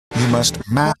must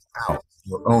map out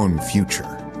your own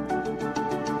future.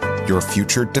 Your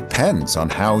future depends on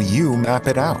how you map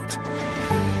it out.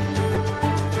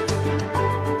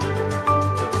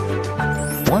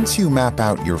 Once you map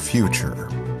out your future,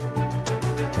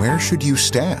 where should you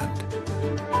stand?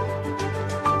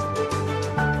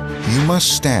 You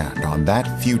must stand on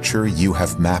that future you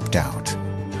have mapped out.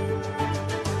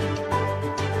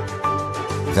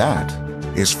 That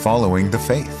is following the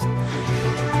faith.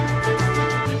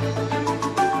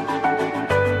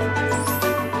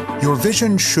 Your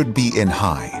vision should be in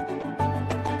high,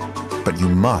 but you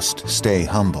must stay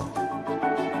humble.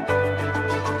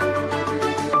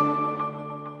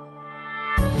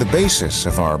 The basis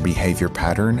of our behavior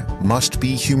pattern must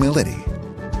be humility.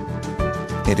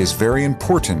 It is very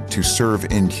important to serve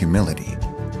in humility.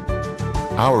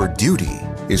 Our duty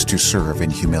is to serve in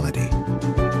humility.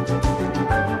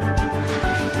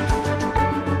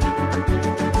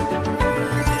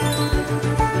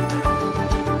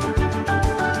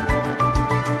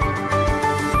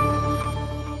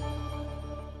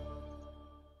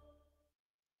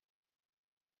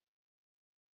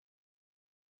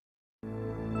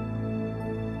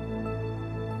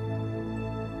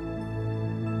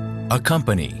 A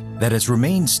company that has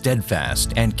remained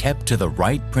steadfast and kept to the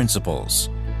right principles.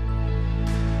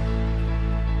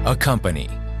 A company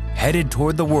headed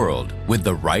toward the world with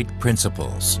the right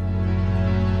principles.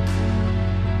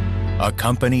 A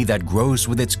company that grows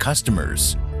with its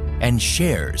customers and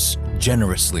shares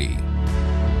generously.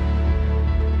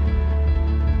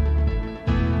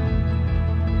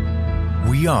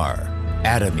 We are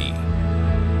Atomy.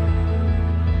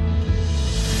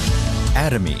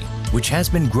 Atomy, which has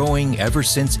been growing ever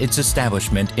since its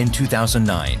establishment in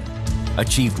 2009,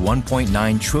 achieved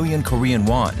 1.9 trillion Korean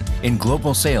won in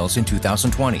global sales in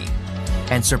 2020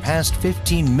 and surpassed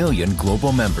 15 million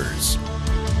global members.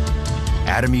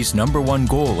 Atomy's #1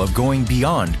 goal of going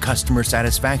beyond customer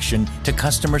satisfaction to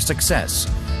customer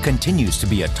success continues to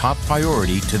be a top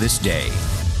priority to this day.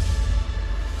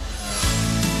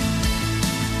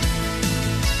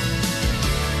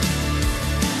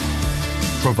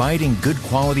 Providing good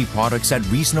quality products at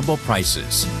reasonable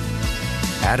prices.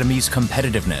 Atomy's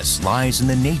competitiveness lies in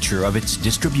the nature of its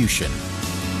distribution.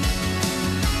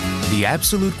 The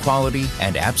absolute quality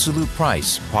and absolute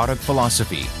price product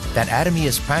philosophy that Atomy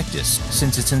has practiced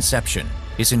since its inception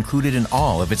is included in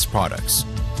all of its products,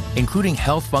 including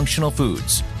health functional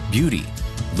foods, beauty,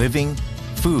 living,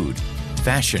 food,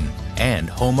 fashion, and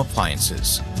home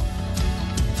appliances.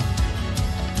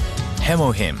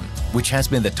 Hemohim, which has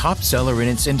been the top seller in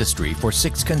its industry for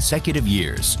 6 consecutive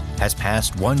years, has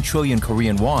passed 1 trillion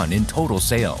Korean won in total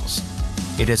sales.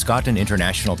 It has gotten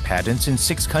international patents in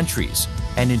 6 countries,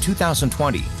 and in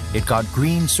 2020, it got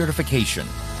green certification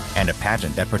and a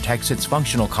patent that protects its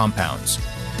functional compounds,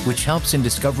 which helps in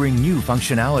discovering new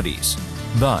functionalities.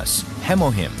 Thus,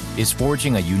 Hemohim is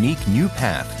forging a unique new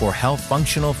path for health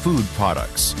functional food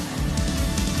products.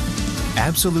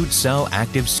 Absolute Cell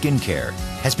Active Skincare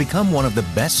has become one of the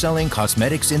best-selling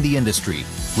cosmetics in the industry,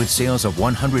 with sales of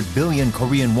 100 billion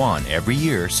Korean won every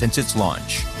year since its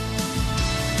launch.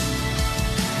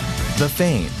 The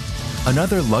Fame,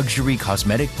 another luxury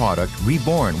cosmetic product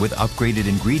reborn with upgraded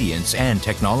ingredients and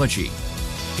technology,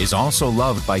 is also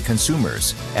loved by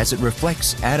consumers as it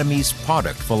reflects Atomy's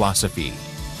product philosophy.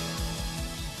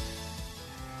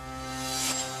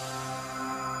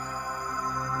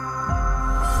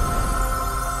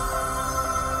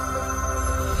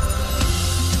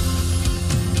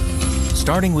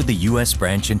 Starting with the US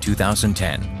branch in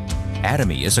 2010,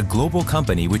 Atomy is a global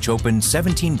company which opened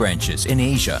 17 branches in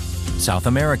Asia, South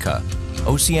America,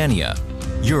 Oceania,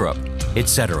 Europe,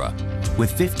 etc.,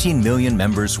 with 15 million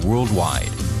members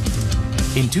worldwide.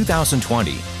 In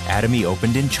 2020, Atomy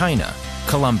opened in China,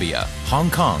 Colombia,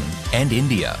 Hong Kong, and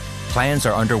India. Plans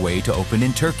are underway to open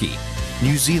in Turkey,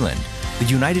 New Zealand, the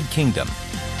United Kingdom,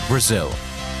 Brazil,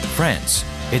 France,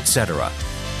 etc.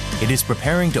 It is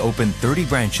preparing to open 30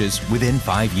 branches within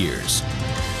 5 years.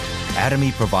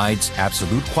 Atomy provides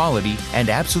absolute quality and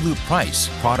absolute price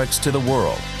products to the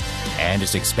world and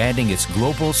is expanding its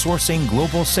global sourcing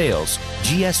global sales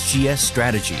GSGS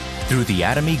strategy through the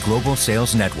Atomy Global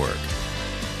Sales Network.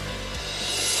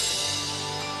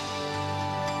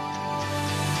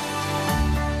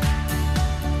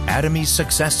 Atomy's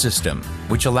success system,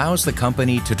 which allows the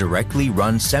company to directly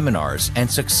run seminars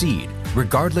and succeed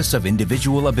regardless of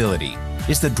individual ability,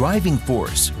 is the driving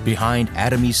force behind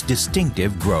Atomy's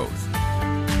distinctive growth.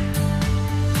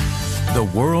 The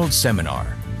World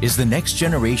Seminar is the next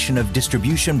generation of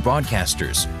distribution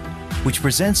broadcasters, which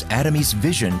presents Atomy's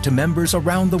vision to members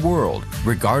around the world,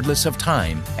 regardless of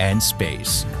time and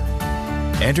space.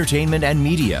 Entertainment and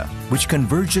media, which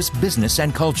converges business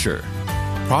and culture.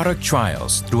 Product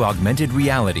trials through augmented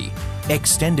reality,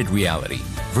 extended reality,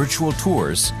 virtual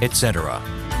tours, etc.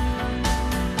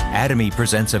 Atomy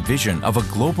presents a vision of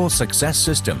a global success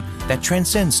system that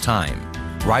transcends time,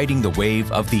 riding the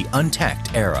wave of the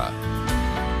untacked era.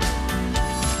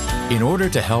 In order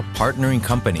to help partnering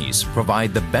companies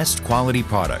provide the best quality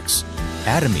products,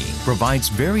 Atomy provides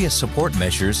various support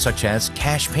measures such as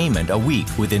cash payment a week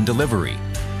within delivery,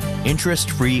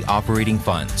 interest-free operating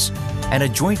funds, and a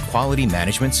joint quality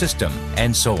management system,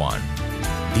 and so on.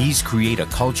 These create a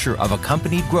culture of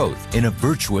accompanied growth in a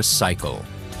virtuous cycle.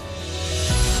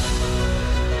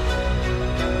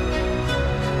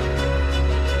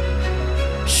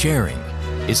 Sharing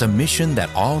is a mission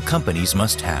that all companies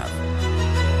must have.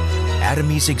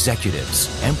 Atomy's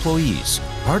executives, employees,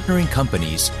 partnering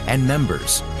companies, and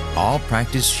members all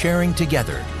practice sharing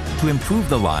together to improve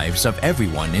the lives of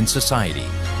everyone in society.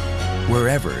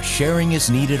 Wherever sharing is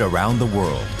needed around the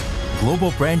world,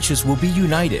 global branches will be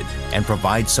united and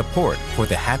provide support for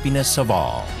the happiness of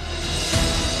all.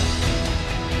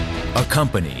 A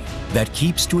company that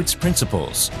keeps to its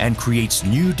principles and creates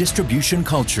new distribution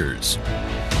cultures.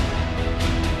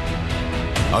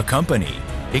 A company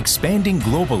expanding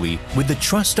globally with the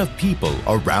trust of people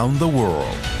around the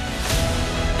world.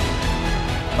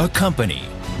 A company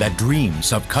that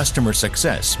dreams of customer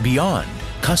success beyond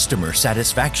customer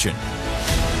satisfaction.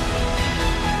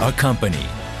 A company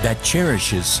that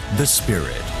cherishes the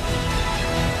spirit.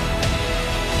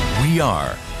 We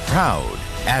are proud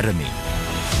Atomy.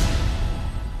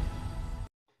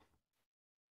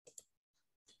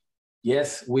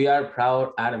 Yes, we are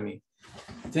proud Atomy.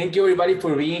 Thank you everybody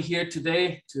for being here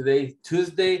today. Today,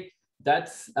 Tuesday.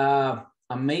 That's an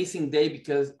amazing day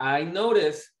because I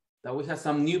noticed that we have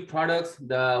some new products,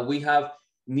 that we have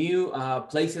new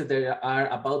places that are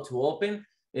about to open.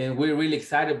 And we're really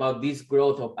excited about this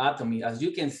growth of Atomy. As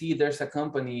you can see, there's a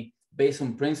company based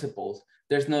on principles.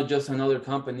 There's not just another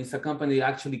company. It's a company that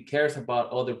actually cares about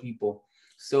other people.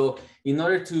 So in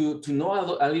order to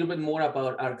know a little bit more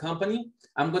about our company,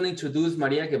 I'm going to introduce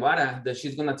Maria Guevara, that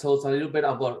she's going to tell us a little bit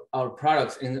about our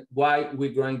products and why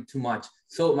we're growing too much.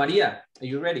 So Maria, are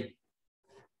you ready?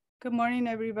 Good morning,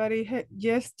 everybody.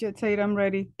 Yes, Jetsaid, I'm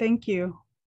ready. Thank you.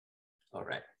 All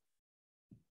right.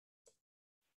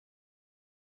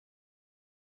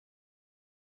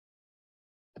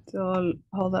 So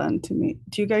hold on to me.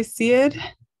 Do you guys see it?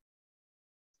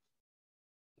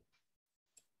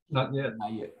 Not yet.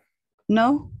 Not yet.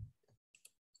 No?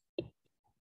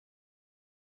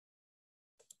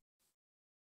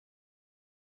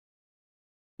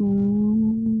 I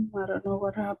don't know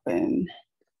what happened.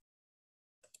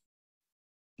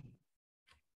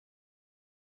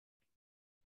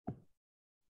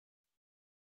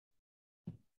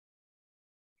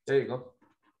 There you go.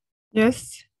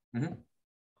 Yes? Mm-hmm.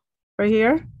 Right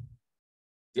here?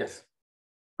 Yes.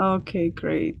 Okay,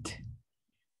 great.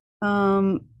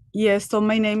 Yes, so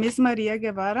my name is Maria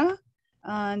Guevara,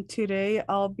 and today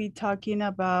I'll be talking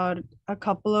about a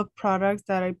couple of products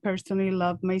that I personally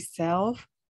love myself.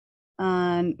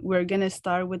 And we're gonna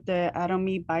start with the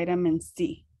Atomy Vitamin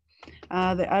C.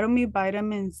 The Atomy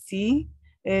Vitamin C,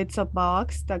 it's a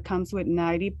box that comes with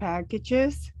 90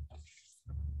 packages,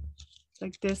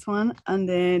 like this one, and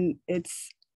then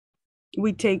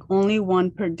we take only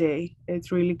one per day.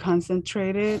 It's really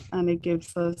concentrated and it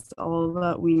gives us all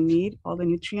that we need, all the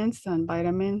nutrients and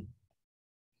vitamin.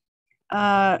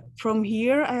 From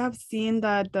here, I have seen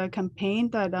that the campaign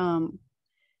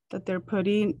that they're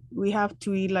putting, we have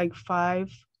to eat like 5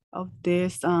 of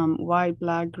this white,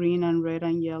 black, green, and red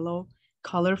and yellow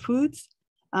color foods.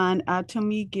 And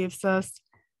Atomy gives us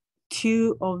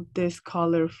 2 of these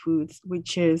color foods,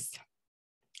 which is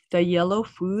the yellow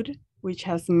food, which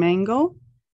has mango,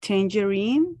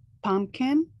 tangerine,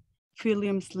 pumpkin,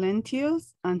 Philium's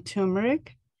lentils, and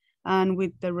turmeric. And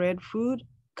with the red food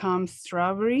comes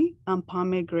strawberry and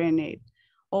pomegranate.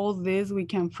 All this we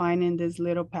can find in this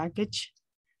little package.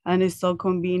 And it's so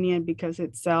convenient because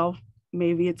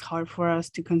maybe it's hard for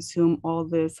us to consume all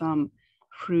these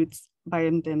fruits by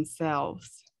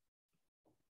themselves.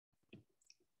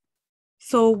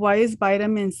 So why is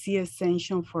vitamin C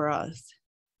essential for us?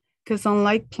 Because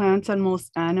unlike plants and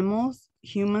most animals,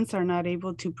 humans are not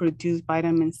able to produce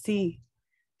vitamin C.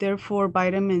 Therefore,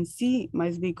 vitamin C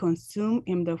must be consumed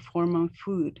in the form of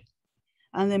food.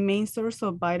 And the main source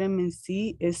of vitamin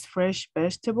C is fresh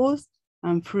vegetables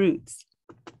and fruits.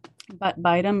 But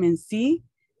vitamin C,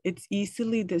 it's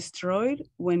easily destroyed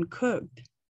when cooked.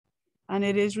 And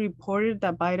it is reported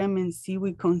that vitamin C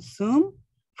we consume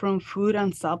from food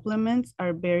and supplements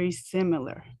are very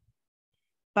similar.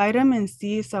 Vitamin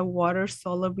C is a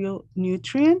water-soluble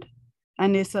nutrient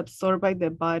and is absorbed by the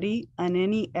body, and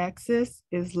any excess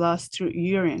is lost through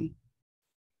urine.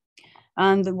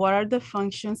 And what are the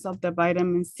functions of the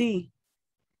vitamin C?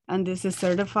 And this is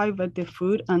certified by the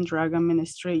Food and Drug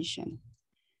Administration.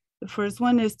 The first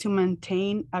one is to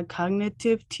maintain a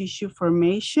cognitive tissue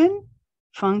formation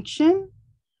function,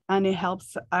 and it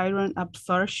helps iron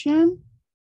absorption,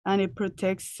 and it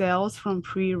protects cells from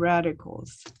free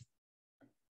radicals.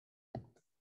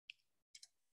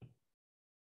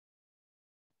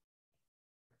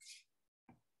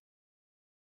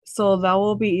 So that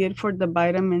will be it for the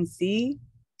vitamin C.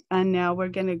 And now we're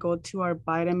gonna go to our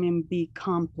vitamin B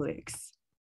complex.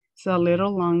 It's a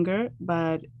little longer,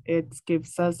 but it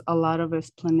gives us a lot of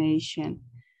explanation.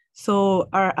 So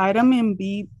our vitamin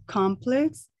B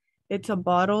complex, it's a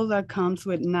bottle that comes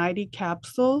with 90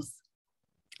 capsules,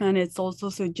 and it's also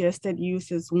suggested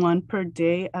use is 1 per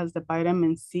day as the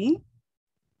vitamin C.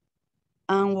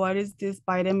 And what is this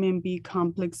vitamin B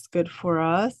complex good for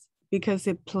us? Because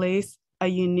it plays a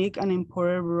unique and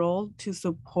important role to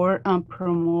support and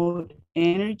promote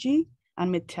energy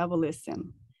and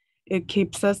metabolism. It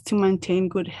keeps us to maintain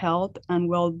good health and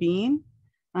well-being,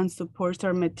 and supports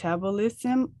our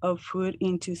metabolism of food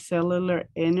into cellular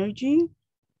energy.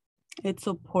 It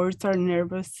supports our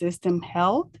nervous system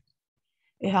health.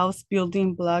 It helps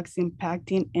building blocks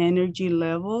impacting energy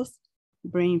levels,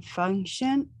 brain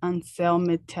function, and cell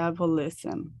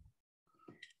metabolism.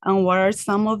 And what are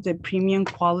some of the premium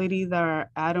quality that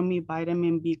our Atomy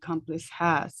vitamin B complex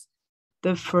has?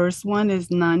 The first one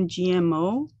is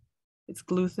non-GMO. It's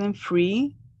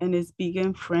gluten-free and it's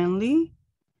vegan-friendly.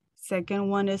 Second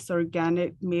one is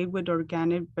organic, made with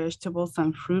organic vegetables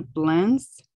and fruit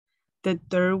blends. The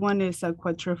third one is a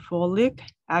quadrifolic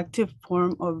active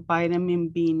form of vitamin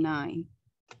B9.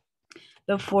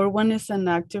 The fourth one is an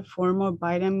active form of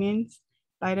vitamins,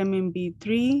 vitamin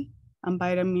B3 and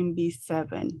vitamin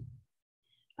B7.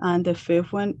 And the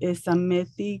fifth one is a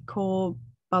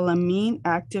methylcobalamin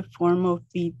active form of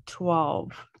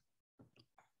B12.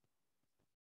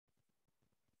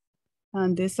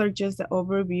 And these are just the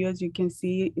overview. As you can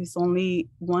see, it's only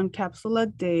 1 capsule a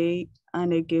day,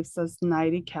 and it gives us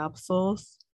 90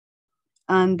 capsules.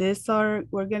 And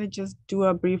we're gonna just do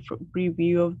a brief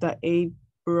review of the 8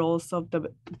 roles of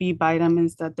the B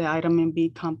vitamins that the vitamin B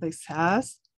complex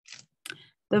has.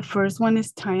 The first one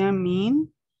is thiamine.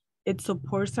 It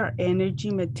supports our energy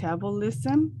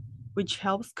metabolism, which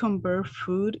helps convert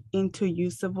food into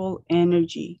usable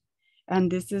energy. And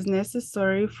this is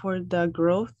necessary for the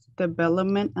growth,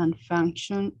 development, and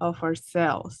function of our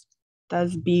cells.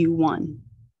 That's B1.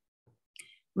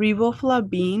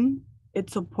 Riboflavin, it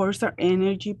supports our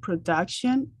energy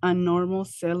production and normal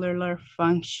cellular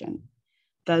function.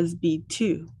 That's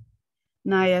B2.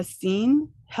 Niacin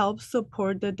helps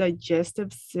support the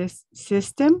digestive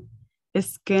system,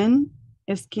 skin,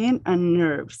 and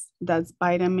nerves. That's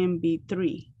vitamin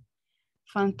B3.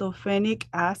 Pantothenic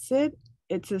acid,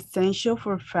 it's essential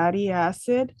for fatty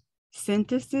acid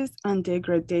synthesis and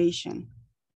degradation.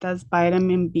 That's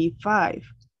vitamin B5.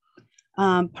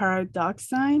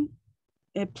 Pyridoxine,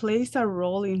 it plays a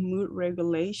role in mood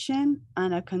regulation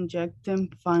and a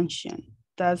conjunctive function.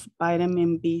 That's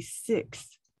vitamin B6.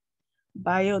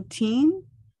 Biotin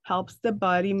helps the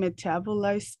body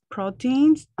metabolize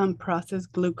proteins and process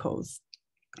glucose.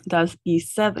 That's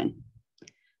B7.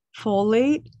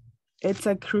 Folate, it's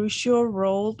a crucial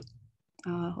role.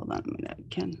 Hold on a minute,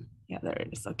 there it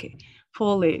is, okay.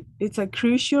 Folate, it's a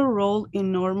crucial role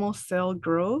in normal cell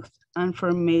growth and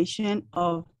formation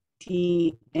of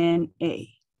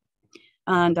DNA.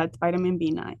 And that's vitamin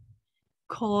B9.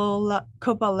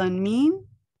 Cobalamin,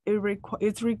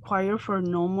 it's required for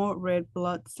normal red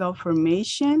blood cell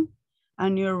formation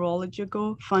and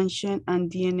neurological function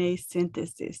and DNA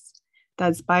synthesis.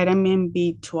 That's vitamin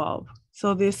B12.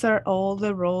 So these are all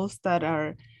the roles that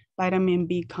our vitamin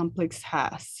B complex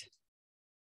has.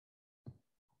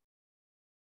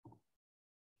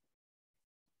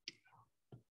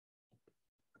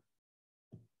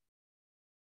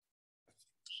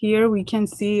 Here we can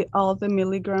see all the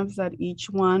milligrams that each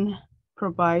one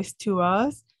provides to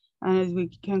us. And as we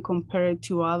can compare it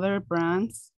to other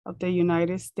brands of the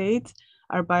United States,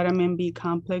 our vitamin B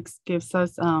complex gives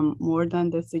us more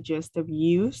than the suggested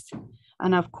use.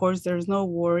 And of course, there's no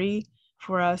worry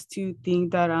for us to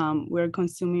think that we're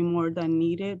consuming more than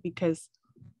needed, because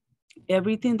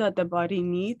everything that the body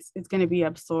needs is going to be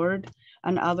absorbed,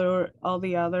 and all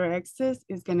the other excess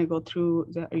is going to go through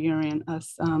the urine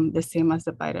as the same as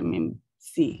the vitamin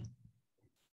C.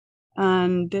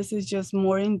 And this is just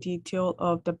more in detail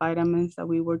of the vitamins that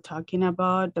we were talking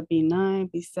about, the B9,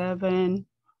 B7,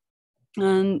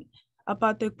 And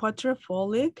about the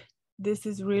quadrifolic, this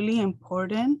is really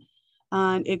important.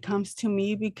 And it comes to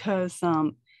me because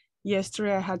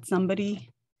yesterday I had somebody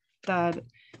that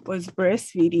was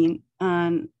breastfeeding,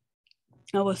 and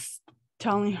I was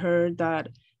telling her that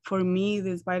for me,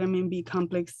 this vitamin B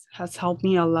complex has helped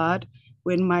me a lot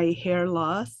with my hair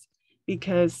loss,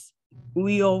 because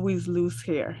we always lose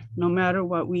hair no matter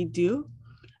what we do.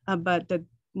 But the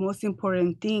most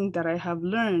important thing that I have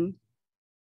learned,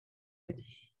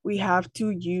 we have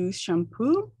to use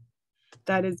shampoo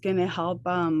that is going to help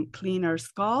clean our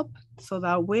scalp, so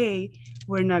that way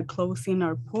we're not closing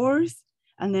our pores,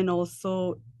 and then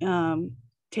also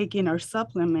taking our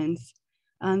supplements.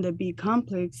 And the B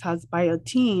complex has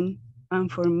biotin,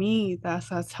 and for me, that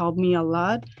has helped me a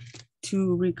lot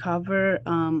to recover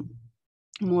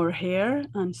more hair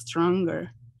and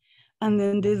stronger. And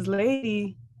then this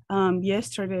lady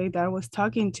yesterday that I was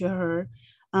talking to her,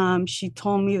 she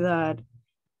told me that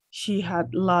she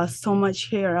had lost so much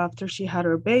hair after she had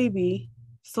her baby.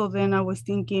 So then I was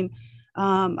thinking,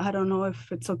 I don't know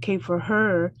if it's okay for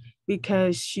her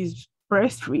because she's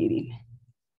breastfeeding.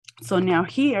 So now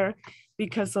here,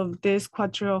 because of this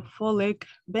quadrifolic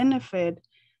benefit,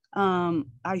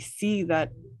 I see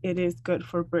that it is good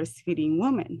for breastfeeding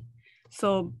women.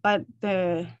 So, but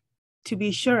to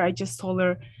be sure, I just told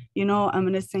her, you know, I'm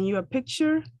gonna send you a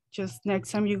picture. Just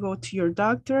next time you go to your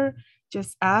doctor,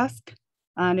 just ask.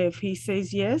 And if he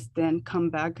says yes, then come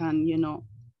back and, you know,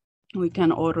 we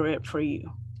can order it for you.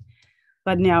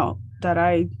 But now that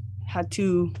I had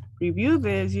to review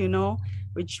this, you know,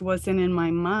 which wasn't in my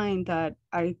mind that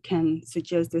I can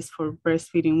suggest this for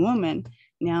breastfeeding women,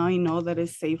 now I know that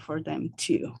it's safe for them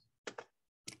too.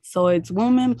 So it's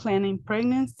women planning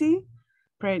pregnancy,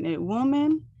 pregnant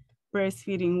women,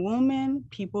 breastfeeding women,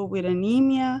 people with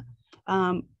anemia.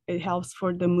 It helps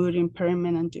for the mood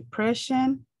impairment and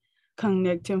depression,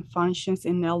 cognitive functions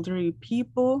in elderly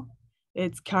people,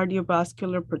 it's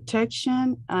cardiovascular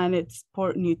protection, and it's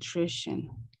sport nutrition.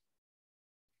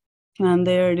 And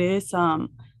there it is,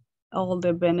 all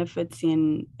the benefits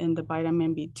in the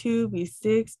vitamin B2,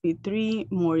 B6,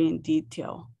 B3, more in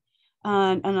detail.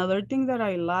 And another thing that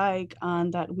I like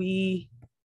and that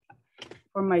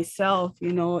for myself,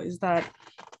 you know, is that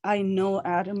I know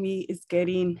Atomy is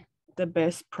getting the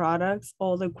best products,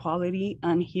 all the quality,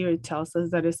 and here it tells us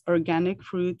that it's organic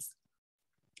fruits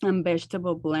and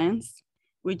vegetable blends,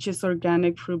 which is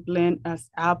organic fruit blend as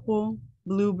apple,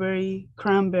 blueberry,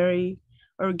 cranberry,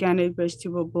 organic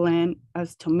vegetable blend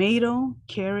as tomato,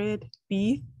 carrot,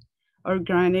 beef,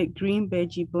 organic green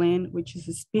veggie blend, which is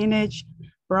spinach,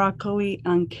 broccoli,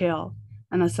 and kale.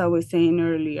 And as I was saying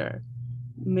earlier,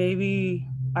 maybe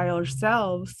by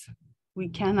ourselves, we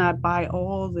cannot buy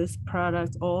all these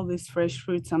products, all these fresh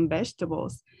fruits and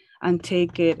vegetables and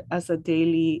take it as a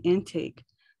daily intake.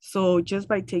 So just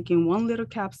by taking one little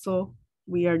capsule,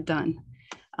 we are done.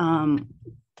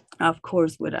 Of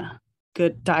course, with a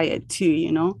good diet too,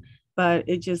 you know, but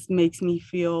it just makes me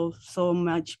feel so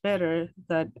much better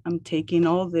that I'm taking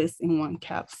all this in one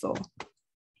capsule.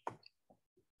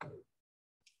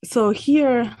 So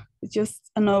here, just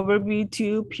an overview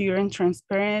too, pure and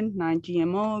transparent,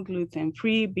 non-GMO,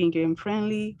 gluten-free, vegan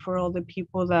friendly. For all the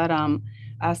people that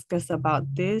ask us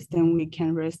about this, then we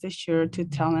can rest assured to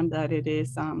tell them that it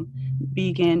is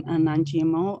vegan and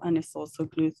non-GMO, and it's also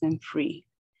gluten-free.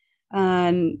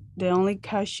 And the only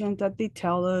caution that they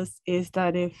tell us is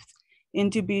that if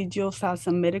individuals have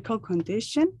a medical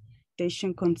condition, they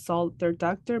should consult their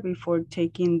doctor before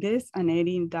taking this and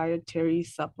any dietary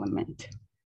supplement.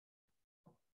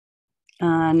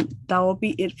 And that will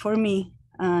be it for me.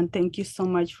 And thank you so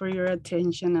much for your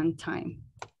attention and time.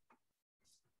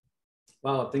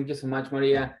 Wow, thank you so much,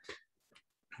 Maria.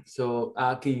 So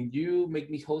can you make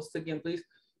me host again, please?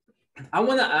 I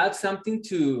want to add something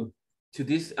to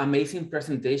this amazing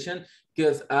presentation,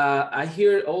 because I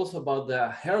hear also about the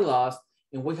hair loss,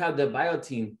 and we have the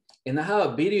biotin. And I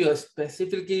have a video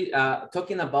specifically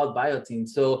talking about biotin.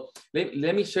 So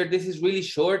let me share. This is really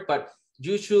short, but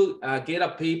you should get a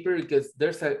paper because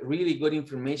there's a really good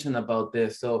information about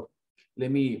this. So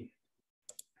let me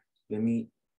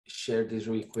share this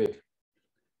really quick.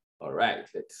 All right,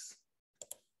 let's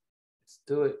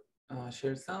do it.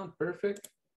 Share sound, perfect.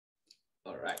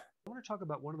 All right. I want to talk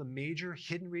about one of the major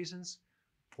hidden reasons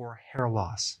for hair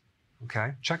loss.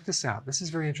 Okay, check this out. This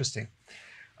is very interesting.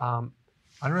 I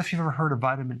don't know if you've ever heard of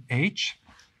vitamin H,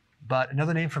 but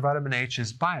another name for vitamin H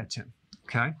is biotin.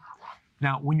 Okay.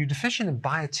 Now, when you're deficient in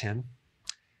biotin,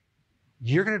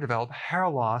 you're going to develop hair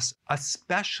loss,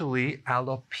 especially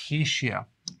alopecia.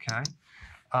 Okay.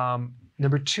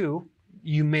 Number two,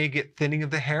 you may get thinning of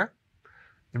the hair.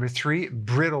 Number 3,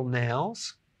 brittle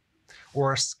nails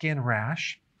or a skin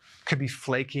rash. Could be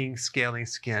flaking, scaling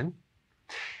skin.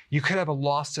 You could have a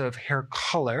loss of hair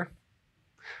color,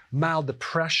 mild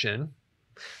depression,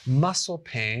 muscle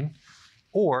pain,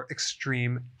 or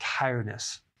extreme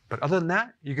tiredness. But other than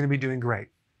that, you're going to be doing great.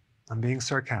 I'm being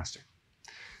sarcastic.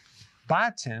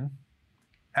 Biotin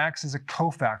acts as a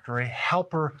cofactor, a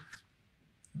helper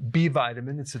B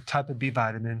vitamin. It's a type of B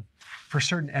vitamin for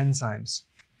certain enzymes,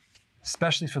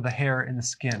 especially for the hair and the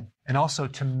skin, and also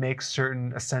to make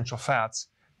certain essential fats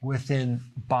within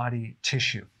body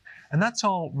tissue. And that's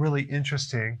all really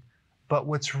interesting, but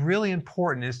what's really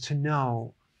important is to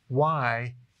know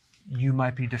why you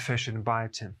might be deficient in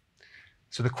biotin.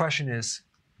 So the question is,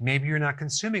 maybe you're not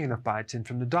consuming enough biotin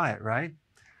from the diet, right?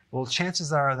 Well,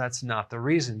 chances are that's not the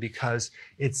reason, because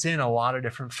it's in a lot of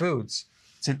different foods.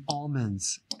 It's in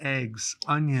almonds, eggs,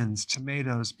 onions,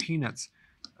 tomatoes, peanuts,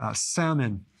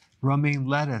 salmon, romaine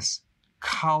lettuce,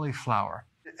 cauliflower,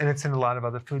 and it's in a lot of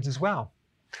other foods as well.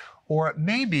 Or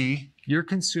maybe you're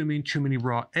consuming too many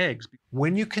raw eggs.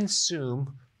 When you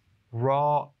consume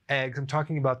raw eggs, I'm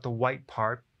talking about the white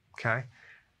part, okay?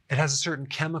 It has a certain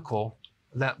chemical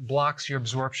that blocks your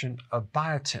absorption of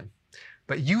biotin.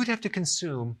 But you would have to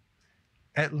consume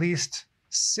at least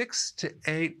 6 to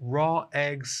 8 raw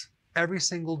eggs every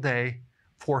single day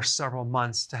for several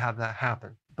months to have that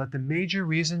happen. But the major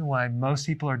reason why most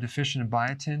people are deficient in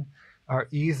biotin are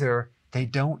either they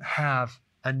don't have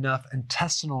enough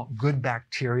intestinal good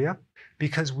bacteria,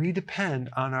 because we depend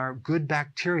on our good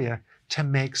bacteria to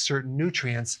make certain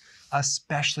nutrients,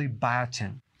 especially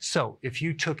biotin. So if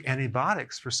you took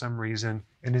antibiotics for some reason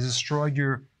and it destroyed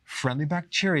your friendly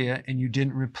bacteria and you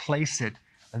didn't replace it,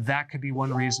 that could be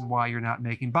one reason why you're not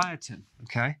making biotin,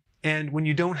 okay? And when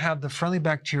you don't have the friendly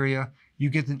bacteria,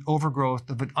 you get an overgrowth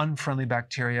of an unfriendly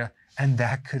bacteria, and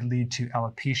that could lead to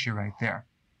alopecia right there.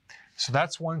 So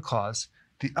that's one cause.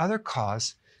 The other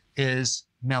cause is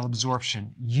malabsorption.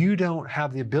 You don't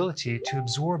have the ability to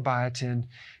absorb biotin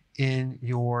in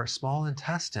your small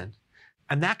intestine.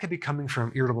 And that could be coming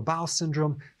from irritable bowel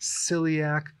syndrome,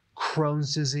 celiac,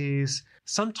 Crohn's disease,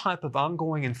 some type of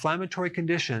ongoing inflammatory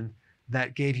condition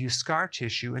that gave you scar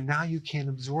tissue, and now you can't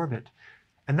absorb it.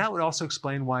 And that would also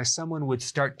explain why someone would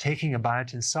start taking a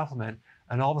biotin supplement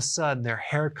and all of a sudden their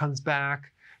hair comes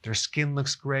back, their skin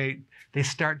looks great, they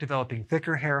start developing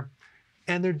thicker hair,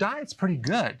 and their diet's pretty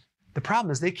good. The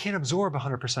problem is they can't absorb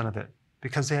 100% of it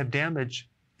because they have damage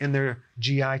in their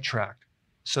GI tract.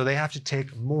 So they have to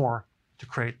take more to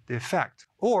create the effect.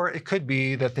 Or it could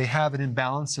be that they have an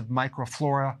imbalance of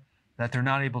microflora, that they're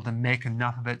not able to make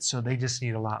enough of it, so they just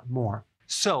need a lot more.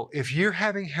 So if you're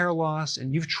having hair loss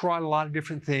and you've tried a lot of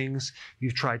different things,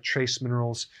 you've tried trace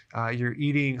minerals, you're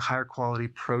eating higher quality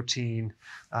protein,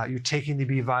 you're taking the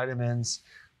B vitamins,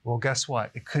 well, guess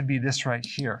what? It could be this right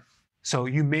here. So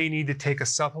you may need to take a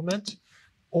supplement,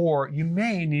 or you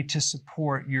may need to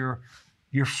support your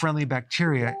friendly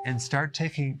bacteria and start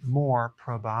taking more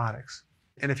probiotics.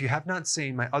 And if you have not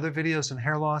seen my other videos on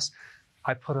hair loss,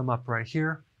 I put them up right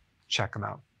here. Check them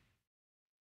out.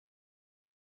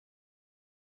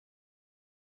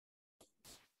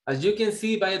 As you can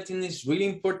see, biotin is really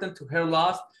important to hair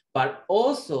loss, but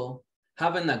also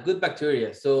having a good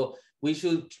bacteria. So we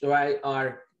should try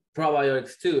our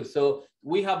probiotics too. So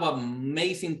we have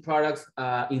amazing products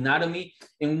in Atomy,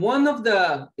 and one of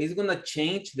the is gonna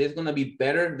change. There's gonna be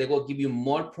better. They will give you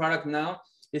more product now.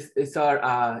 It's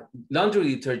our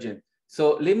laundry detergent.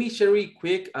 So let me share really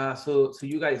quick so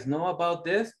you guys know about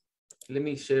this. Let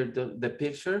me share the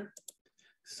picture.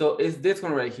 So it's this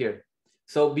one right here.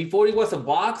 So before it was a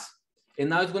box, and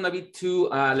now it's gonna be two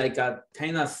like a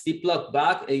kind of Ziploc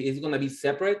bag. It's gonna be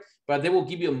separate, but they will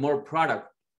give you more product.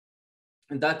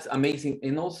 And that's amazing.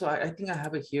 And also, I think I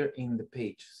have it here in the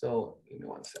page. So give me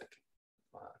one second.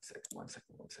 One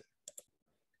second.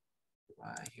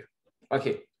 Right here.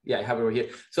 Okay, yeah, I have it right here.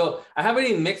 So I have it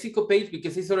in Mexico page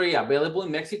because it's already available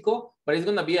in Mexico, but it's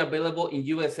gonna be available in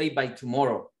USA by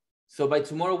tomorrow. So by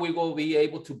tomorrow, we will be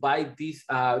able to buy this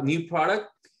new product,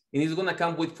 and it's gonna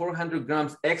come with 400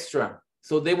 grams extra.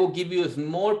 So they will give you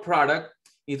more product.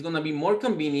 It's gonna be more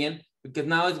convenient because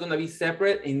now it's gonna be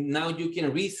separate, and now you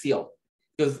can reseal.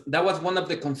 Because that was one of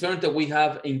the concerns that we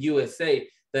have in USA,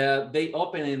 that they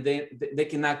open and they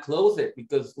cannot close it,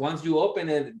 because once you open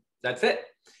it, that's it.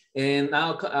 And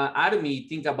now Atomy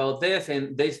think about this,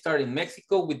 and they start in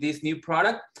Mexico with this new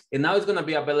product, and now it's gonna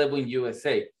be available in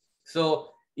USA. So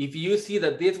if you see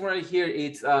that this one right here,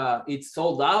 it's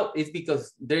sold out, it's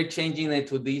because they're changing it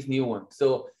to this new one.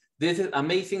 So this is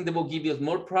amazing. They will give you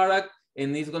more product,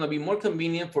 and it's gonna be more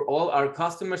convenient for all our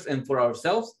customers and for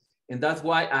ourselves. And that's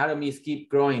why Atomy keep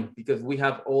growing, because we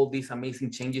have all these amazing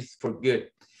changes for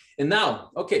good. And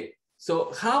now, okay,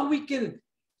 so how we can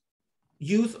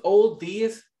use all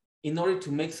these in order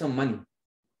to make some money?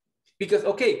 Because,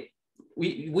 okay,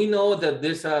 we know that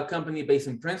there's a company based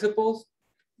in principles.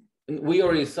 And we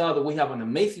already saw that we have an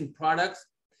amazing products,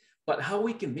 but how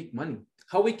we can make money?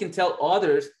 How we can tell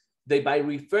others that by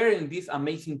referring these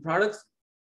amazing products,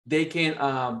 they can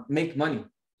make money.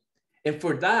 And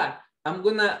for that, I'm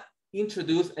gonna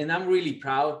introduce, and I'm really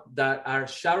proud that our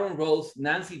Sharon Rose,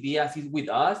 Nancy Diaz is with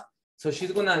us. So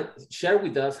she's gonna share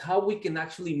with us how we can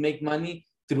actually make money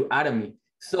through Atomy.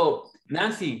 So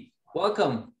Nancy,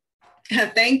 welcome.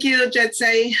 Thank you,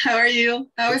 Jetsay. How are you?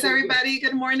 How is everybody?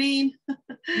 Good morning.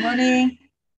 Morning.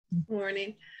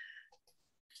 Morning.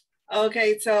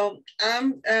 Okay, so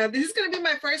this is going to be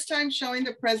my first time showing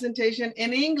the presentation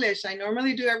in English. I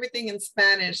normally do everything in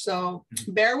Spanish, so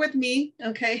bear with me.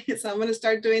 Okay, so I'm going to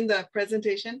start doing the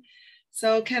presentation.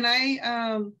 So can I,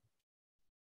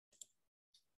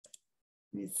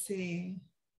 let me see.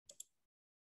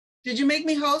 Did you make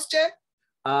me host, Jet?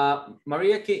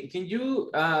 Maria, can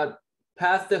you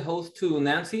pass the host to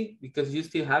Nancy because you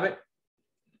still have it?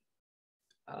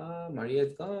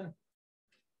 Maria's gone.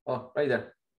 Oh, right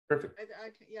there. Perfect.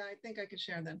 Yeah, I think I could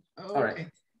share then. Oh, all okay.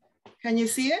 Right. Can you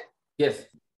see it? Yes,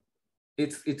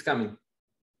 it's coming.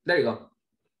 There you go.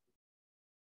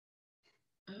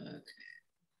 Okay.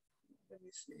 Let me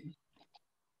see.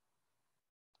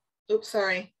 Oops,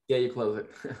 sorry. Yeah, you close it.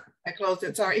 I closed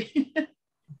it, sorry.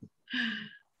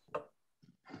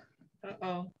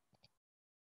 Uh-oh.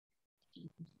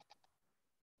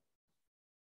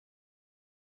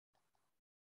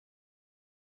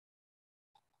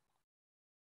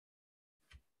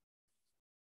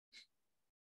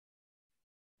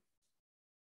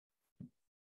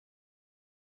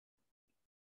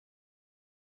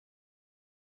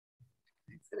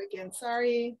 It again,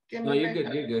 sorry. No, you're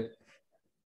good, you're good.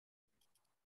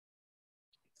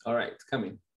 All right, it's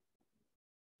coming.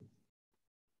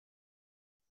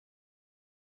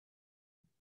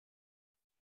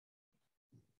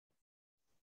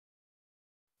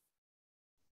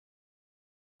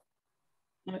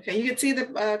 Okay, you can see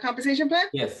the compensation plan?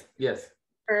 Yes, yes.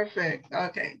 Perfect,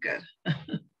 okay, good.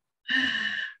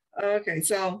 Okay,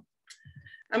 so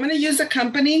I'm gonna use a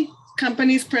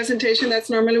company's presentation. That's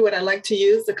normally what I like to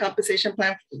use, the compensation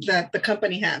plan that the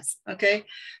company has, okay?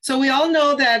 So we all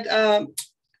know that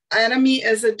Atomy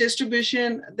is a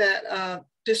distribution that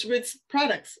distributes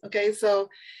products, okay? So,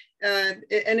 and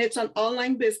it's an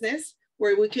online business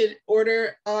where we could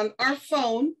order on our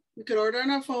phone,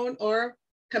 or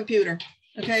computer,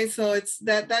 okay? So it's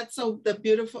that's so the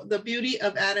beauty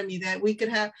of Atomy, that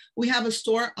we have a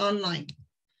store online,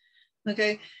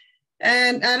 okay?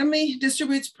 And Atomy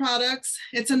distributes products.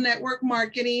 It's a network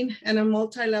marketing and a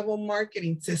multi-level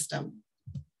marketing system.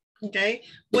 Okay,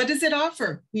 what does it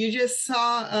offer? You just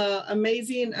saw an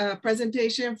amazing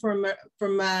presentation from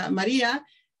Maria,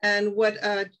 and what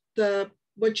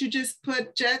you just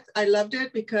put, Jet, I loved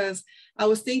it because I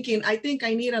was thinking, I think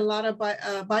I need a lot of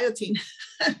biotin.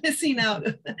 I'm missing out.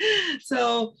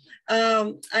 So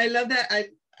I love that.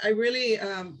 I really,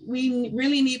 we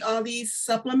really need all these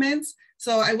supplements.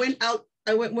 So I went,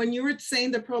 when you were saying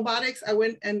the probiotics, I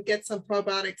went and get some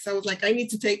probiotics. I was like, I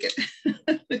need to take it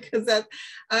because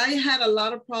I had a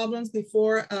lot of problems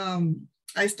before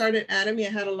I started Atomy.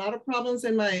 I had a lot of problems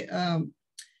in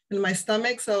my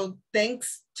stomach. So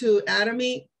thanks to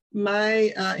Atomy,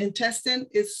 my intestine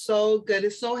is so good.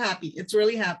 It's so happy. It's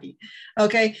really happy.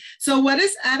 Okay. So what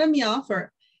does Atomy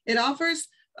offer? It offers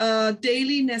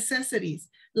daily necessities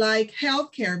like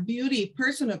healthcare, beauty,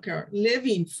 personal care,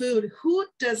 living, food. Who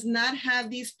does not have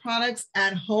these products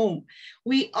at home?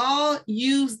 We all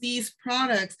use these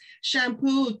products: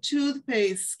 shampoo,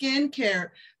 toothpaste,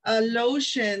 skincare,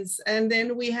 lotions, and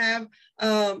then we have,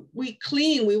 we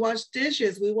clean, we wash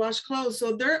dishes, we wash clothes.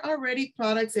 So they're already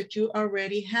products that you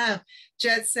already have.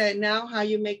 Jet said, now how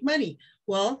you make money?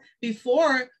 Well,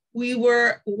 before we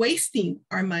were wasting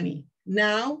our money.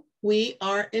 Now we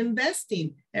are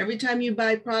investing. Every time you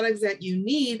buy products that you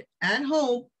need at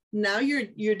home, now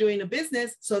you're doing a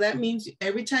business. So that means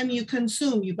every time you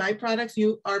consume, you buy products,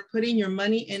 you are putting your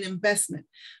money in investment,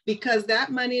 because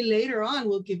that money later on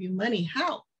will give you money.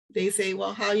 How? They say,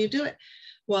 well, how you do it?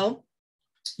 Well,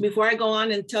 before I go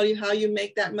on and tell you how you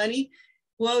make that money,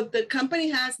 well, the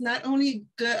company has not only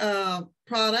good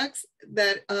products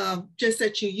that just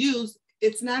that you use.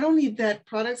 It's not only that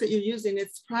products that you're using,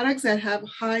 it's products that have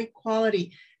high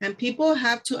quality. And people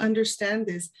have to understand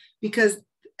this, because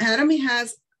Atomy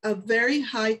has a very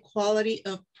high quality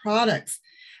of products.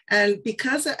 And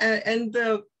because, and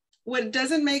the what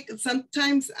doesn't make,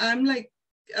 sometimes I'm like,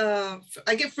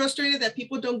 I get frustrated that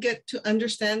people don't get to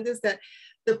understand this, that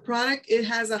the product, it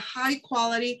has a high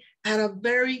quality at a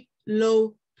very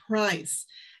low price.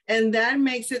 And that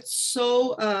makes it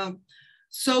so,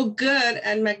 so good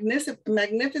and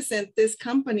magnificent, this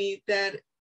company,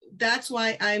 that's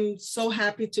why I'm so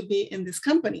happy to be in this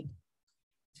company.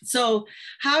 So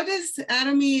how does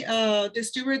Atomy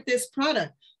distribute this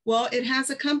product? Well, it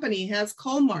has a company, it has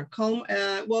Colmar.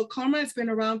 Colmar has been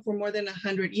around for more than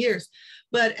 100 years,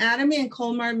 but Atomy and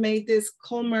Colmar made this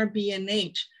Colmar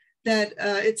B&H, that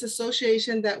it's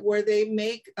association that where they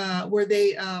make,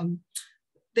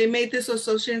 they made this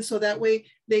association so that way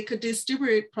they could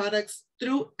distribute products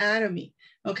through Atomy,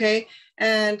 okay?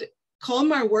 And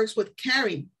Colmar works with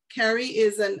CARI. CARI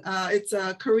is it's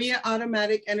a Korea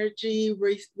Automatic Energy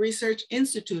Research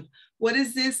Institute. What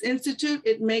is this institute?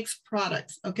 It makes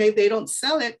products, okay? They don't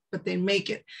sell it, but they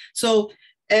make it. So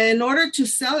in order to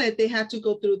sell it, they have to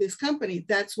go through this company.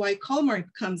 That's why Colmar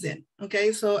comes in,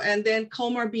 okay? So, and then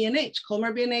Colmar B&H.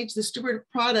 Colmar B&H distributed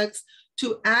products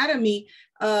to Atomy.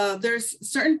 There's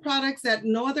certain products that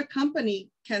no other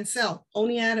company can sell,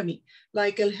 only Atomy,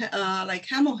 like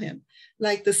Hamohim,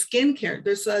 like the skincare.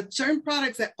 There's certain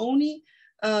products that only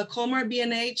Colmar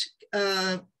B&H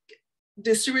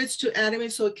distributes to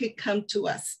Atomy, so it could come to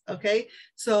us, okay?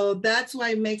 So that's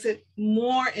why it makes it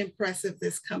more impressive,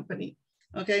 this company,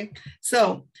 okay?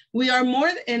 So we are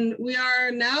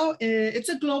now, it's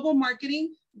a global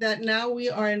marketing that now we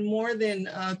are in more than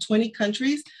 20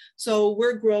 countries. So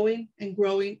we're growing and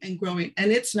growing and growing,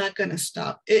 and it's not gonna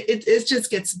stop. It just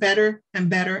gets better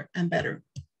and better and better.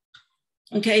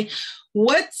 Okay,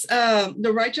 what's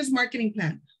the Righteous Marketing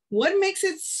Plan? What makes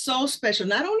it so special?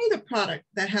 Not only the product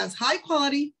that has high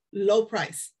quality, low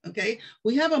price, okay?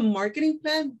 We have a marketing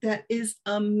plan that is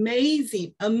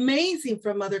amazing, amazing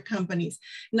from other companies.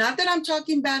 Not that I'm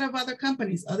talking bad of other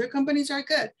companies are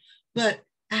good, but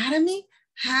Atomy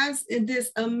has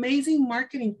this amazing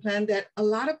marketing plan that a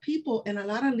lot of people and a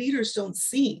lot of leaders don't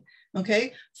see,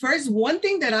 okay? First, one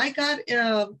thing that I got,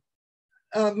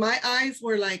 my eyes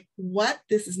were like, what?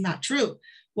 This is not true.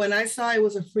 When I saw it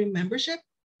was a free membership,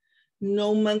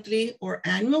 no monthly or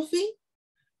annual fee,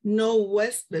 no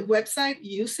website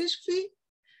usage fee,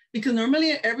 because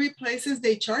normally at every places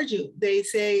they charge you. They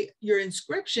say your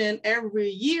inscription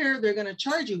every year, they're gonna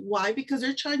charge you. Why? Because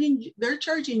they're charging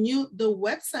you the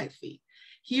website fee.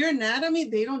 Here in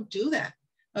Atomy, they don't do that.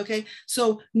 Okay,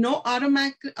 so no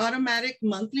automatic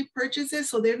monthly purchases.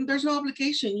 So there's no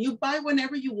obligation. You buy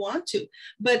whenever you want to.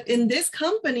 But in this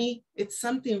company, it's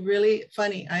something really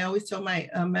funny. I always tell my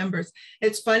members,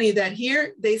 it's funny that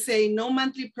here they say no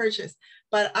monthly purchase,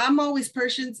 but I'm always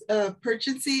I'm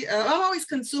always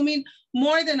consuming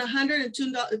more than $100 and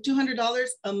 $200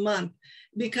 a month,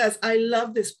 because I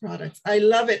love this product. I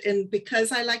love it. And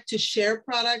because I like to share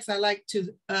products, I like to,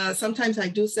 sometimes I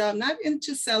do sell. I'm not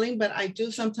into selling, but I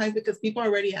do sometimes because people are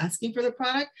already asking for the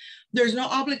product. There's no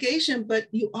obligation, but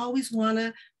you always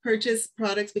wanna purchase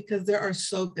products because they are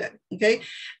so good, okay?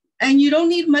 And you don't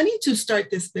need money to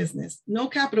start this business, no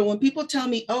capital. When people tell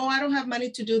me, oh, I don't have money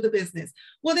to do the business,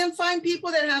 well, then find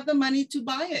people that have the money to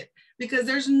buy it, because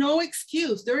there's no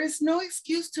excuse. There is no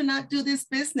excuse to not do this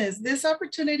business. This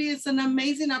opportunity is an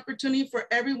amazing opportunity for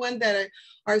everyone that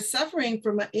are suffering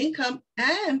from an income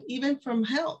and even from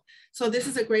health. So this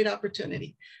is a great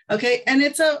opportunity, okay? And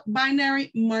it's a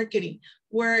binary marketing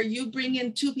where you bring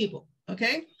in 2 people,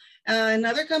 okay? In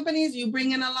other companies, you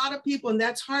bring in a lot of people, and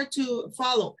that's hard to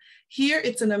follow. Here,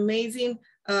 it's an amazing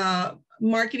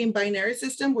marketing binary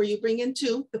system where you bring in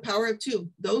 2, the power of 2.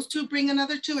 Those 2 bring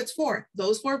another 2, it's 4.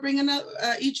 Those 4 bring another,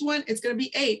 each one, it's gonna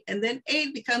be 8. And then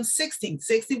 8 becomes 16,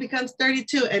 16 becomes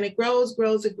 32, and it grows,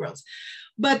 grows, it grows.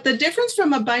 But the difference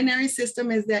from a binary system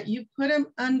is that you put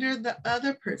them under the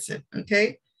other person,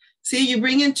 okay? See, you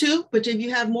bring in 2, but if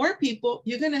you have more people,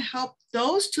 you're gonna help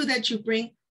those 2 that you bring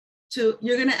to,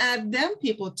 you're gonna add them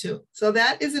people too. So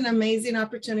that is an amazing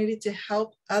opportunity to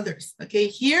help others, okay?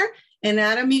 Here in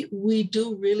Atomy, we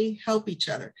do really help each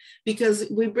other because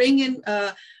we bring in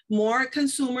more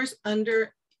consumers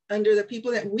under the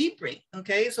people that we bring,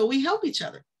 okay? So we help each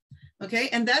other, okay?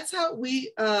 And that's how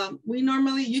we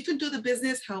normally, you can do the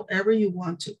business however you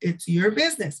want to. It's your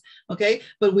business, okay?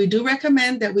 But we do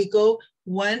recommend that we go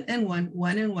 1 and 1,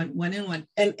 1 and 1, 1 and 1,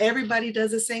 and everybody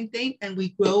does the same thing, and we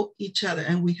grow each other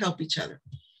and we help each other,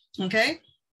 okay?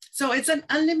 So it's an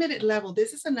unlimited level.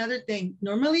 This is another thing.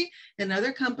 Normally in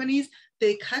other companies,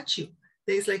 they cut you.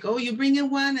 They's like, oh, you bring in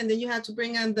 1 and then you have to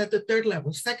bring in the 3rd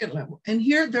level, 2nd level. And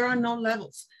here there are no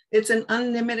levels. It's an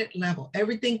unlimited level.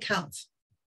 Everything counts.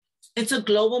 It's a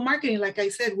global marketing. Like I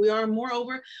said, we are more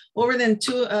over than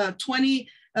 20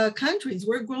 countries.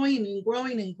 We're growing and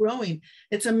growing and growing.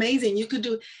 It's amazing. You could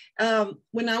do,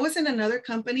 when I was in another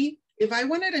company, if I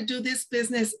wanted to do this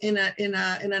business in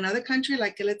another country,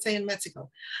 like let's say in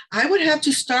Mexico, I would have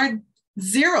to start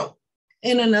zero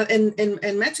in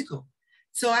Mexico.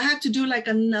 So I had to do like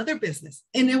another business,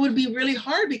 and it would be really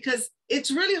hard because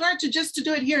it's really hard to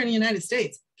do it here in the United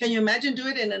States. Can you imagine do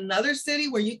it in another city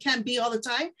where you can't be all the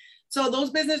time? So those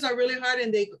businesses are really hard,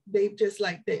 and they just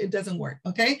like, it doesn't work,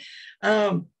 okay?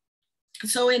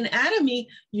 So in Atomy,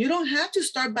 you don't have to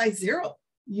start by zero.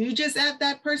 You just add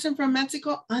that person from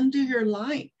Mexico under your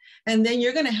line, and then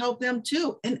you're gonna help them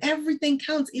too. And everything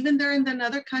counts, even they're in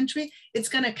another country, it's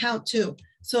gonna count too.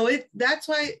 So that's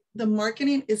why the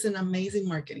marketing is an amazing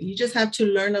marketing. You just have to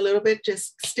learn a little bit,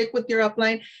 just stick with your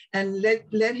upline and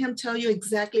let him tell you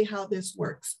exactly how this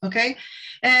works, okay?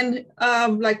 And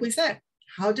like we said,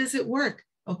 how does it work?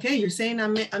 Okay, you're saying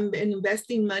I'm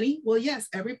investing money. Well, yes,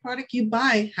 every product you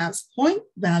buy has point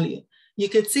value. You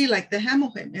could see like the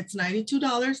Hamilton, it's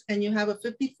 $92 and you have a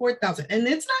 54,000. And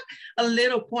it's not a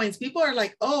little points. People are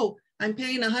like, oh, I'm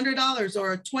paying $100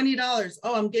 or $20.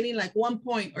 Oh, I'm getting like 1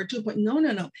 point or 2 point.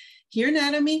 No. Here in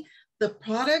Atomy, the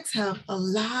products have a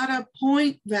lot of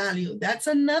point value. That's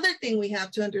another thing we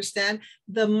have to understand.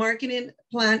 The marketing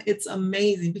plan, it's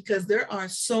amazing because there are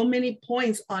so many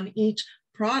points on each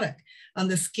product. On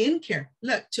the skincare,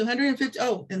 look, 250.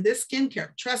 Oh, and this skincare,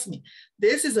 trust me,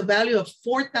 this is a value of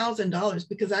 $4,000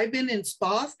 because I've been in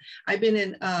spas, I've been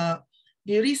in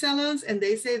beauty salons, and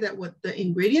they say that with the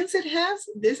ingredients it has,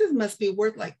 must be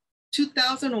worth like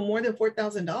 $2,000 or more than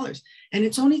 $4,000. And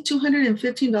it's only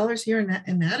 $215 here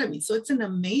in Atomy. So it's an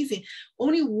amazing,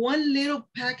 only one little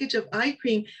package of eye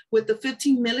cream with the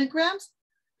 15 milligrams.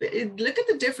 Look at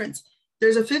the difference.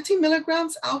 There's a 15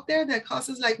 milligrams out there that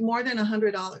costs like more than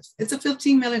 $100. It's a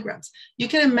 15 milligrams. You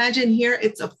can imagine here,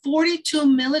 it's a 42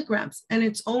 milligrams and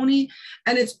it's only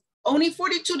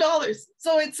 $42.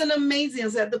 So it's an amazing,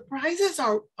 the prices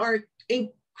are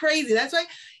crazy. That's why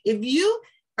if you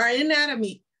are in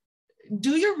Atomy,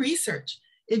 do your research.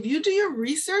 If you do your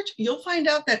research, you'll find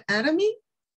out that Atomy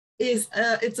is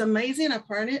it's amazing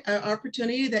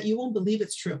opportunity that you won't believe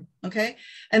it's true, okay?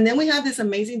 And then we have this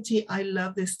amazing tea. I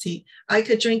love this tea. I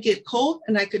could drink it cold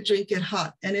and I could drink it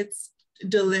hot, and it's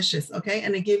delicious, okay?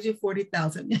 And it gives you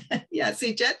 40,000. Yeah,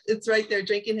 see, Jet, it's right there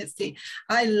drinking his tea.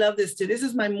 I love this tea. This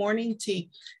is my morning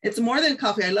tea. It's more than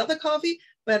coffee. I love the coffee,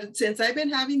 but since I've been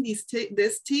having this tea,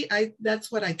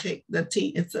 that's what I take, the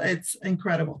tea. It's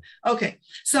incredible. Okay,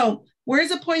 so where's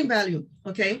the point value?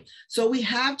 Okay, so we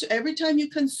have to, every time you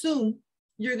consume,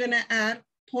 you're gonna add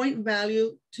point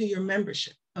value to your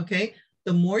membership, okay?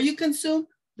 The more you consume,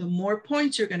 the more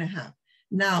points you're gonna have.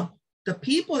 Now, the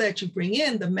people that you bring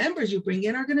in, the members you bring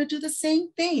in are gonna do the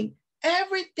same thing.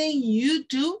 Everything you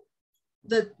do,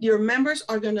 your members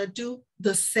are gonna do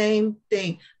the same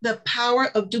thing. The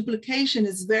power of duplication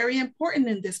is very important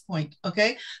in this point,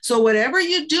 okay? So whatever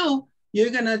you do, you're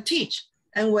gonna teach.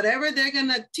 And whatever they're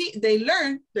gonna they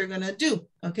learn, they're gonna do,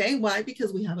 okay? Why?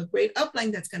 Because we have a great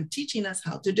upline that's gonna teaching us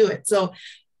how to do it. So,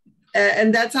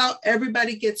 and that's how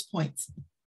everybody gets points,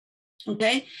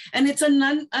 okay? And it's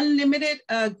an unlimited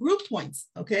group points,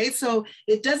 okay? So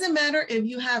it doesn't matter if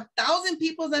you have 1,000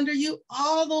 people under you,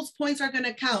 all those points are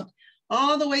gonna count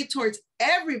all the way towards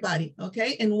everybody,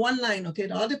 okay? In one line, okay?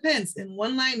 It all depends, in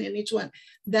one line in each one.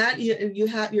 That you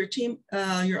have your team,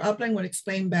 your upline would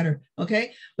explain better,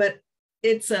 okay? But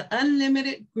it's an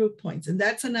unlimited group points. And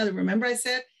that's another, remember I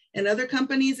said, in other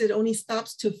companies, it only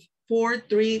stops to 4th,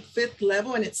 3rd, 5th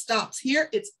level and it stops. Here,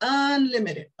 it's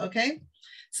unlimited, okay?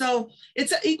 So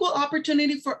it's an equal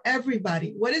opportunity for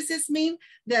everybody. What does this mean?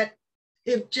 That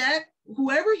if Jack,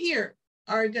 whoever here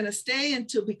are gonna stay and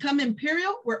to become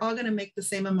Imperial, we're all gonna make the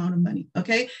same amount of money,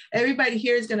 okay? Everybody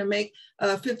here is gonna make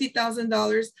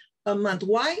 $50,000 a month.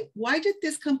 Why did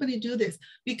this company do this?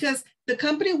 Because the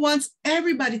company wants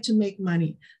everybody to make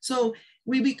money. So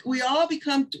we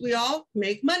all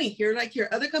make money here. Like here,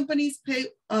 other companies pay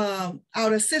out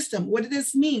a system. What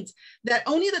this means that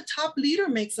only the top leader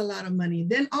makes a lot of money.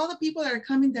 Then all the people that are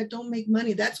coming that don't make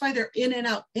money. That's why they're in and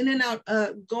out,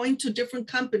 going to different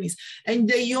companies. And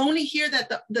you only hear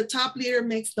that the top leader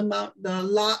makes a lot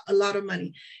of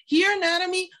money. Here in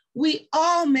Atomy, we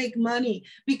all make money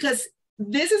because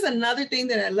this is another thing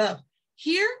that I love.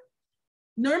 Here,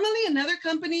 normally in other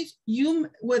companies,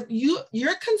 what you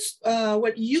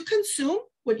consume,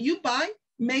 what you buy,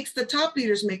 makes the top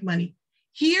leaders make money.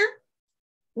 Here,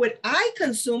 what I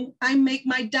consume, I make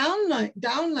my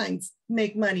downlines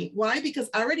make money. Why? Because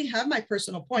I already have my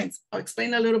personal points. I'll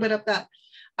explain a little bit of that.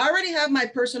 I already have my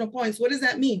personal points. What does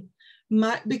that mean?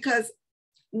 because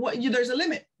there's a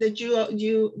limit that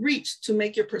you reach to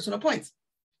make your personal points.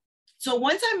 So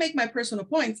once I make my personal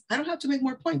points, I don't have to make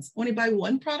more points, only buy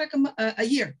one product a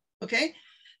year, okay?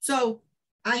 So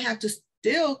I have to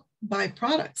still buy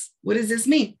products. What does this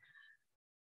mean?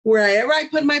 Wherever I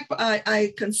put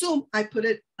I consume, I put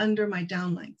it under my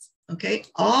downlines, okay?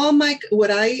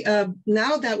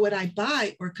 Now that what I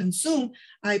buy or consume,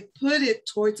 I put it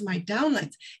towards my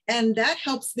downlines, and that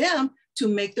helps them to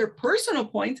make their personal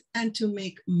points and to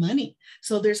make money.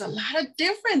 So there's a lot of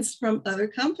difference from other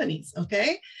companies,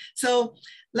 okay? So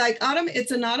like Atomy,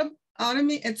 it's an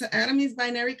Atomy's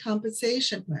binary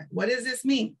compensation plan. What does this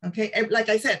mean? Okay, like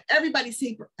I said, everybody's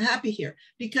happy here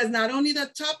because not only the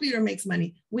top leader makes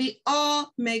money, we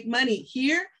all make money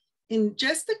here in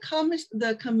just the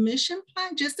commission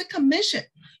plan, just the commission.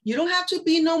 You don't have to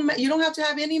be you don't have to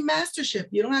have any mastership.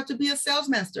 You don't have to be a sales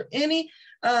master, any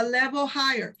level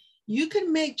higher. You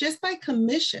can make just by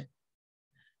commission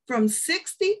from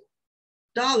 $60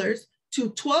 to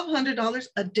 $1,200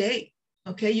 a day.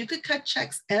 Okay, you could cut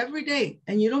checks every day,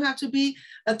 and you don't have to be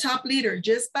a top leader.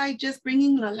 Just by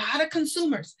bringing a lot of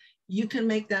consumers, you can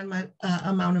make that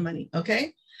amount of money.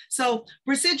 Okay, so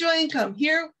residual income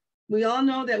here, we all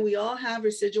know that we all have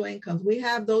residual incomes. We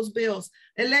have those bills: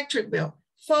 electric bill,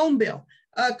 phone bill,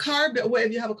 car bill. Well,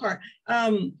 if you have a car,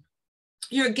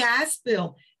 your gas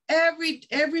bill.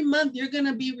 Every month you're going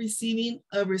to be receiving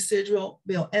a residual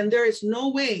bill, and there is no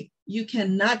way you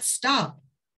cannot stop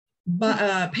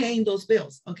paying those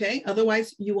bills. Okay,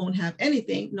 otherwise you won't have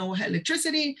anything. No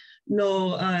electricity,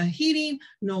 no heating,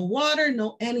 no water,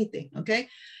 no anything. Okay,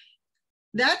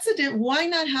 that's why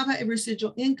not have a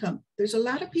residual income? There's a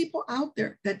lot of people out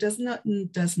there that does not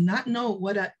know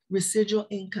what a residual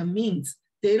income means.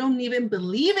 They don't even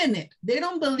believe in it. They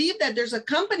don't believe that there's a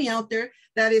company out there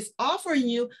that is offering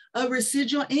you a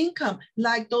residual income,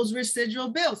 like those residual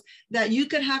bills, that you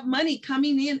could have money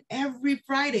coming in every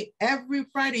Friday. Every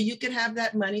Friday, you could have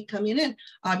that money coming in.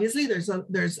 Obviously, there's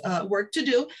work to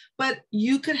do, but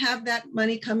you could have that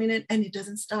money coming in and it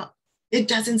doesn't stop. It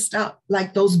doesn't stop.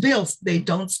 Like those bills, they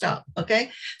don't stop,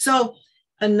 okay? So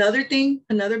another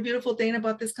beautiful thing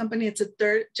about this company, it's a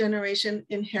third generation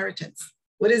inheritance.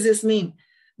 What does this mean?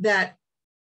 That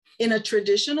in a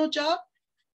traditional job,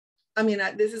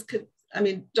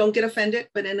 don't get offended,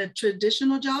 but in a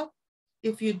traditional job,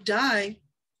 if you die,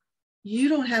 you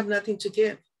don't have nothing to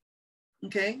give,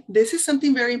 okay? This is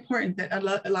something very important that a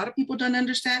lot of people don't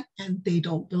understand, and they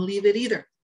don't believe it either,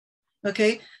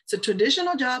 okay? It's a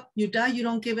traditional job, you die, you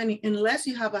don't give any, unless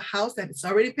you have a house that is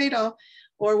already paid off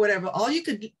or whatever. All you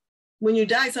could, when you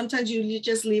die, sometimes you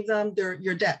just leave them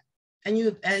your debt. And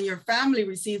your family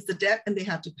receives the debt and they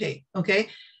have to pay, okay?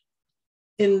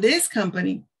 In this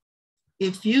company,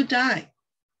 if you die,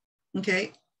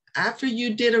 okay, after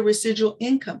you did a residual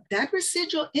income, that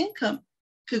residual income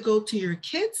could go to your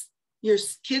kids, your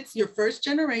first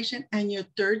generation and your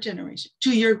third generation,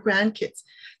 to your grandkids.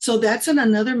 So that's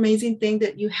another amazing thing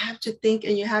that you have to think,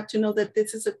 and you have to know that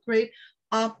this is a great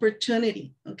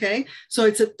opportunity, okay? So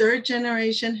it's a third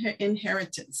generation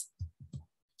inheritance.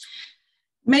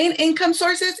 Main income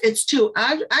sources, it's two.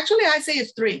 I say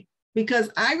it's three,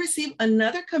 because I receive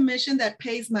another commission that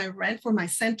pays my rent for my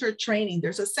center training.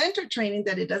 There's a center training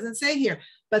that it doesn't say here,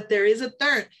 but there is a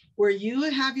third where you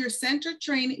have your center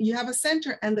training, you have a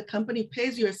center and the company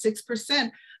pays you a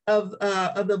 6% of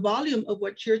the volume of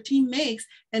what your team makes.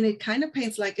 And it kind of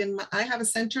paints like I have a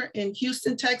center in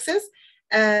Houston, Texas,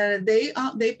 and they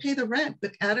pay the rent,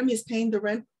 but Atomy is paying the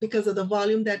rent because of the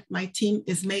volume that my team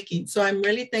is making. So I'm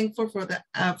really thankful for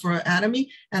Atomy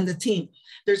and the team.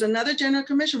 There's another general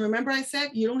commission. Remember I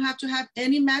said you don't have to have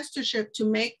any mastership to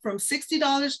make from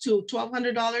 $60 to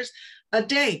 $1,200 a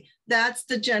day. That's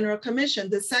the general commission.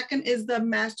 The second is the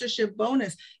mastership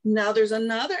bonus. Now there's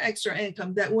another extra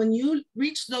income that when you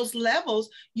reach those levels,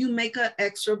 you make an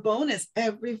extra bonus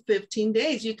every 15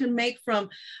 days. You can make from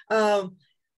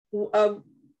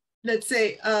let's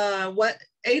say,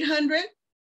 $800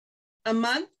 a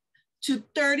month to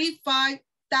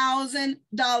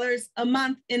 $35,000 a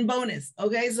month in bonus.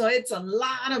 Okay, so it's a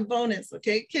lot of bonus.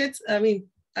 Okay, kids. I'm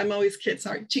always kids.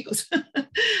 Sorry, chicos.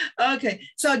 Okay,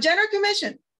 so general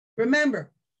commission.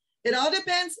 Remember, it all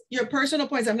depends your personal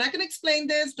points. I'm not going to explain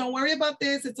this. Don't worry about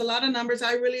this. It's a lot of numbers.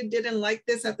 I really didn't like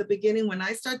this at the beginning. When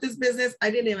I start this business,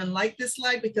 I didn't even like this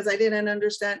slide because I didn't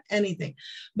understand anything.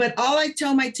 But all I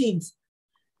tell my teams,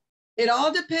 it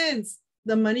all depends.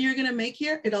 The money you're going to make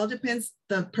here, it all depends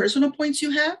the personal points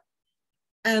you have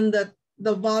and the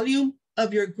volume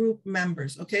of your group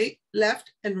members, okay?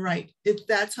 Left and right.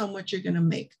 That's how much you're going to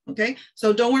make, okay?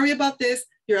 So don't worry about this.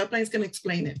 your upline is going to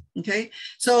explain it. Okay.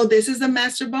 So this is the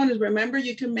master bonus. Remember,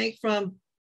 you can make from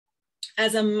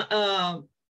as a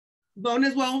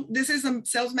bonus. Well, this is a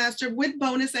sales master with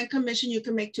bonus and commission. You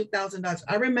can make $2,000.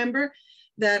 I remember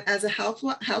that as a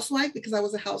housewife, because I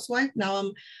was a housewife. Now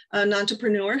I'm an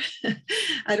entrepreneur.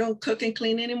 I don't cook and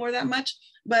clean anymore that much.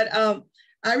 But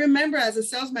I remember as a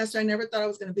sales master, I never thought I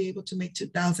was going to be able to make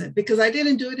 $2,000 because I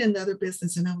didn't do it in the other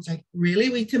business. And I was like, really?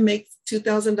 We can make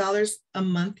 $2,000 a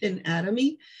month in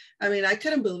Atomy? I mean, I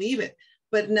couldn't believe it.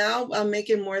 But now I'm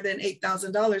making more than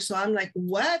 $8,000. So I'm like,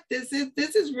 what? This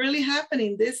is really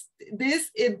happening.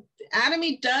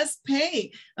 Atomy does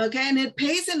pay, okay? And it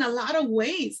pays in a lot of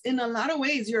ways. In a lot of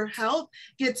ways, your health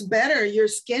gets better, your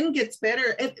skin gets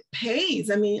better. It pays.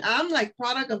 I mean, I'm like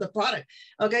product of the product,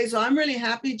 okay? So I'm really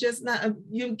happy.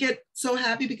 You get so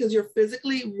happy because you're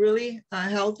physically really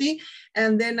healthy.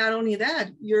 And then not only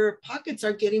that, your pockets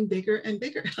are getting bigger and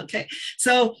bigger, okay?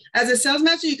 So as a sales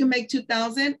master, you can make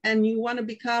 $2,000 and you want to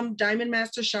become Diamond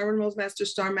Master, Sharon Rose Master,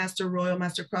 Star Master, Royal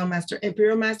Master, Crown Master,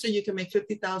 Imperial Master, you can make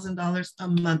 $50,000 a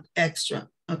month extra,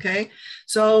 okay?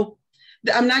 So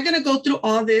I'm not going to go through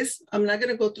all this.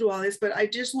 But I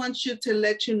just want you to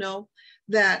let you know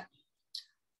that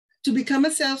to become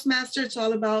a sales master, it's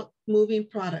all about moving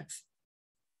products.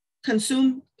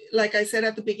 Consume, like I said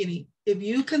at the beginning, if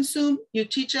you consume, you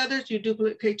teach others, you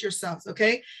duplicate yourselves,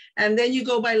 okay? And then you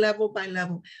go by level by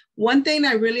level. One thing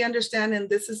I really understand, and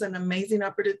this is an amazing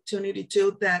opportunity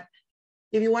too, that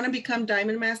if you want to become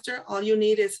Diamond Master, all you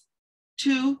need is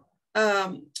two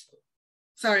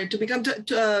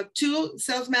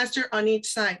sales master on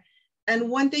each side. And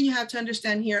one thing you have to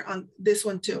understand here on this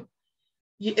one too,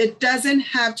 it doesn't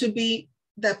have to be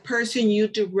the person you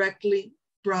directly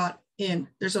brought in.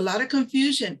 There's a lot of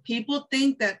confusion. People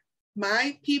think that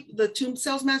the two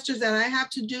sales masters that I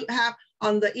have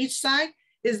on each side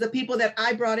is the people that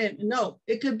I brought in. No,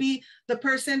 it could be the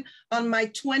person on my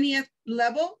 20th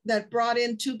level that brought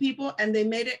in two people and they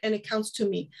made it and it counts to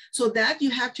me. So that you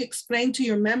have to explain to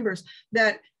your members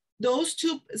that those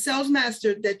two sales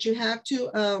masters that you have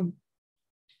to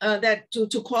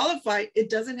to qualify, it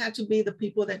doesn't have to be the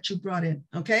people that you brought in,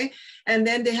 okay? And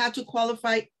then they have to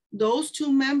qualify those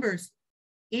two members,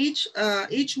 each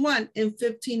one in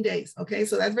 15 days, okay?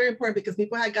 So that's very important because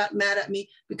people had got mad at me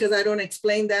because I don't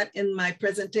explain that in my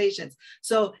presentations.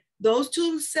 So those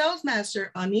two sales masters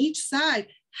on each side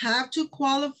have to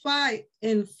qualify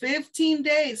in 15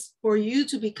 days for you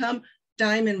to become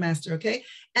Diamond Master, okay?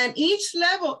 And each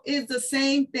level is the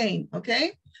same thing,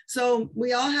 okay? So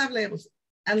we all have labels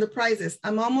and the prizes.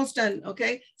 I'm almost done,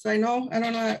 okay? So I don't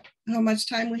know how much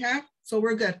time we have, so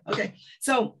we're good, okay?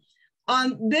 So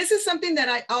this is something that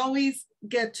I always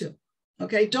get to,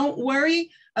 okay? Don't worry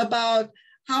about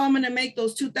how I'm gonna make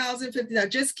those 2,050,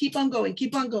 just keep on going,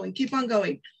 keep on going, keep on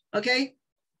going, okay?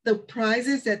 The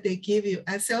prizes that they give you,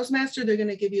 as Sales Master, they're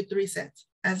gonna give you 3 sets.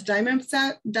 As Diamond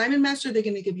Master, they're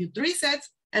gonna give you 3 sets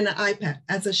and an iPad.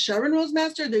 As a Sharon Rose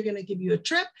Master, they're gonna give you a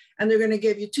trip and they're gonna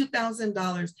give you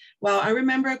 $2,000. Well, I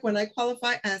remember when I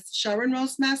qualified as Sharon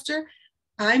Rose Master,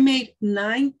 I made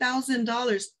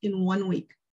 $9,000 in 1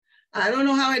 week. I don't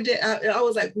know how I did. I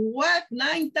was like, what?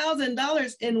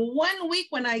 $9,000 in 1 week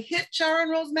when I hit Sharon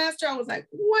Rose Master? I was like,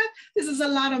 what? This is a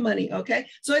lot of money, okay?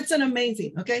 So it's an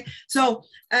amazing, okay? So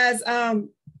as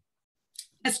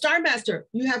Star Master,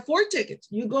 you have 4 tickets.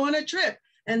 You go on a trip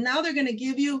and now they're gonna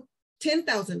give you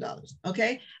 $10,000,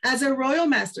 okay? As a Royal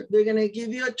Master, they're gonna give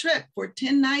you a trip for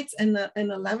 10 nights and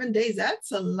 11 days.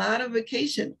 That's a lot of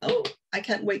vacation. Oh, I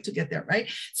can't wait to get there, right?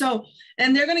 So,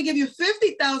 and they're gonna give you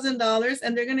 $50,000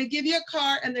 and they're gonna give you a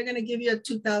car and they're gonna give you a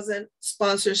 $2,000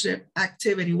 sponsorship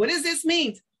activity. What does this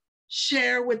mean?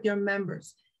 Share with your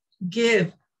members,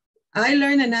 give. I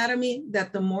learned in Atomy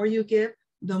that the more you give,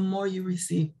 the more you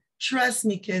receive. Trust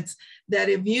me, kids, that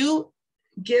if you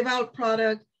give out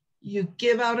product, you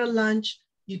give out a lunch,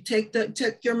 you take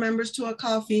your members to a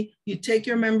coffee, you take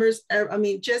your members,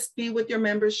 just be with your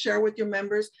members, share with your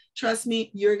members. Trust me,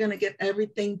 you're gonna get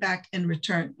everything back in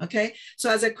return, okay?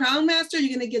 So as a Crown Master,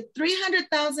 you're gonna get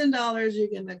 $300,000.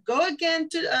 You're gonna go again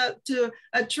to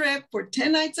a trip for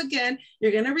 10 nights again.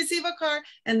 You're gonna receive a car,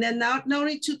 and then not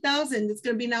only 2,000, it's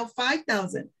gonna be now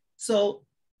 5,000. So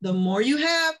the more you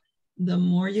have, the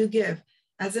more you give.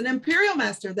 As an Imperial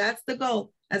Master, that's the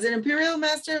goal. As an Imperial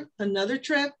Master, another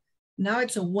trip, now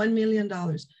it's a $1 million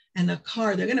and a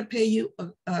car. They're gonna pay you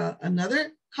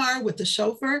another car with the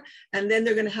chauffeur, and then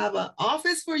they're gonna have an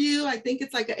office for you. I think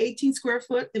it's like an 18 square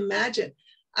foot. Imagine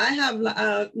I have,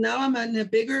 now I'm in a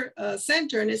bigger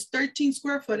center and it's 13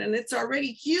 square foot and it's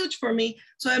already huge for me.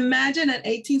 So imagine an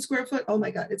 18 square foot. Oh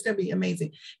my God, it's gonna be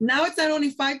amazing. Now it's not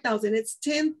only 5,000, it's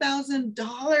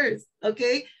 $10,000,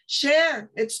 okay? Share,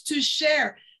 it's to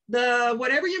share.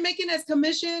 Whatever you're making as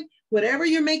commission, whatever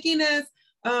you're making as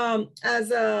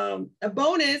a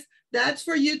bonus, that's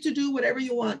for you to do whatever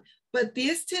you want. But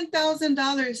this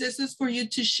 $10,000, this is for you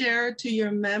to share to your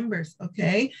members,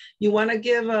 okay? You wanna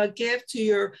give a gift to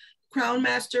your Crown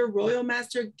Master, Royal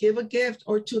Master, give a gift,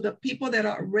 or to the people that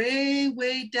are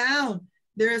way down.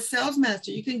 They're a sales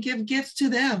master, you can give gifts to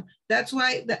them. That's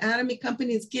why the Atomy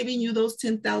company is giving you those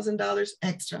 $10,000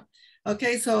 extra.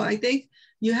 Okay, so I think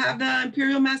you have the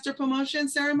Imperial Master Promotion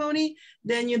Ceremony,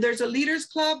 then there's a Leaders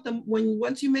Club.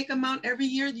 Once you make a mount every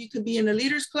year, you could be in a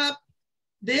Leaders Club.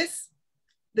 This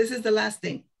is the last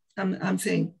thing I'm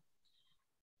saying.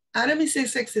 Atomy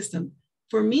Success System.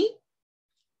 For me,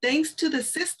 thanks to the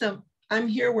system, I'm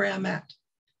here where I'm at.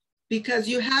 Because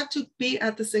you have to be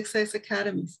at the Success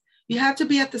Academies. You have to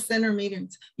be at the center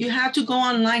meetings. You have to go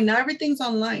online. Now everything's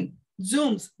online.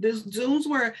 Zooms. There's Zooms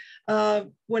where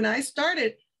when I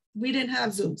started, we didn't have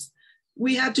Zooms.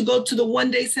 We had to go to the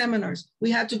one-day seminars.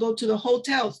 We had to go to the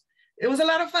hotels. It was a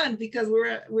lot of fun because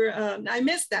I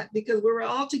missed that because we were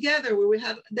all together where we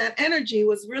had that energy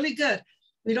was really good.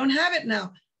 We don't have it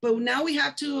now, but now we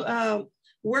have to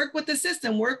work with the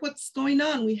system, work what's going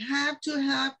on. We have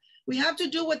to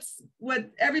do what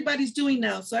everybody's doing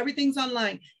now. So everything's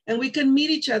online and we can meet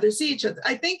each other, see each other.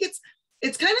 I think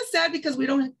it's kind of sad because we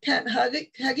can't hug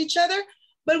each other,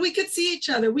 but we could see each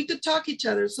other. We could talk each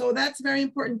other. So that's very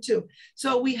important too.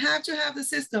 So we have to have the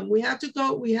system. We have to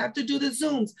go, we have to do the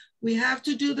Zooms. We have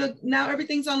to do now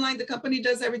everything's online. The company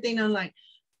does everything online.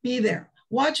 Be there.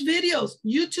 Watch videos,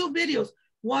 YouTube videos.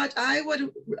 I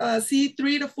would see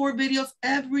 3 to 4 videos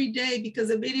every day because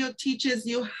the video teaches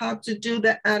you how to do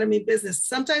the Atomy business.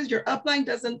 Sometimes your upline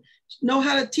doesn't know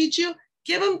how to teach you.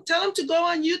 Tell them to go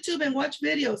on YouTube and watch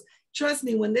videos. Trust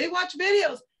me, when they watch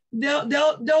videos,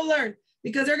 they'll learn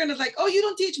because they're gonna like, oh, you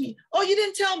don't teach me. Oh, you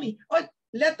didn't tell me. Oh,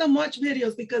 let them watch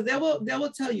videos because they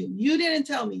will tell you, you didn't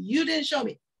tell me, you didn't show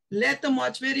me. Let them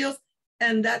watch videos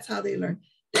and that's how they learn.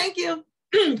 Thank you.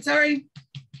 Sorry.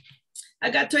 I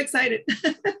got too excited.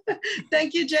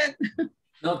 Thank you, Jen.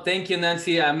 No, thank you,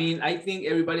 Nancy. I mean, I think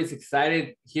everybody's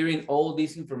excited hearing all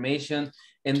this information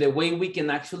and the way we can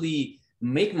actually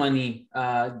make money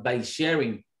by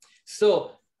sharing.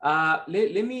 So let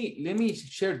me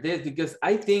share this because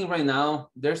I think right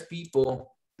now there's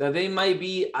people that they might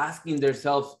be asking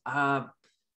themselves, I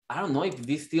don't know if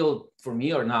this is still for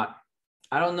me or not.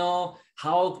 I don't know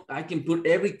how I can put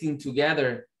everything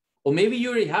together. Or maybe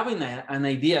you're already having an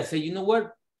idea. Say, you know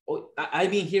what? Oh,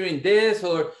 I've been hearing this,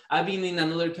 or I've been in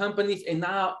another companies, and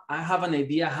now I have an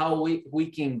idea how we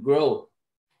can grow.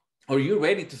 Are you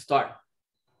ready to start?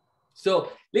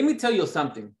 So let me tell you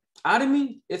something.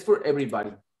 Atomy is for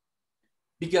everybody.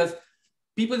 Because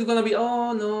people are gonna be,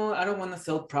 oh no, I don't wanna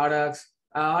sell products.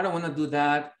 I don't wanna do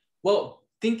that. Well,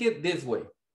 think it this way.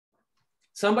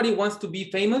 Somebody wants to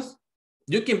be famous.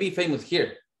 You can be famous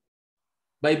here.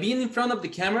 By being in front of the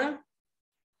camera,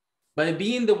 by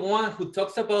being the one who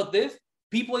talks about this,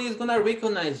 people is gonna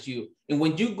recognize you. And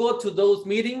when you go to those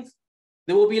meetings,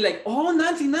 they will be like, oh,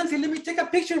 Nancy, let me take a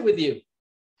picture with you.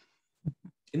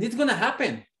 And it's gonna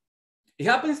happen. It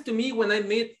happens to me when I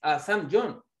meet Sam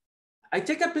John. I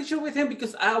take a picture with him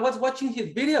because I was watching his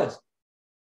videos.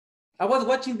 I was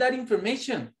watching that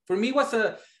information. For me, it was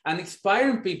an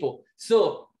inspiring people.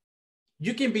 So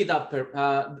you can be that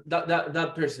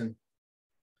person.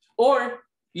 Or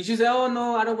you should say, oh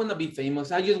no, I don't want to be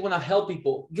famous. I just want to help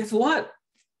people. Guess what?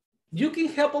 You can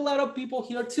help a lot of people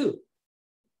here too.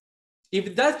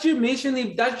 If that's your mission,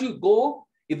 if that's your goal,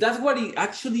 if that's what it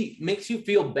actually makes you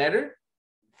feel better,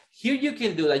 here you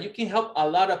can do that. You can help a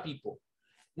lot of people.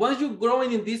 Once you're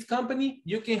growing in this company,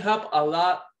 you can help a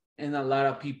lot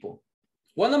of people.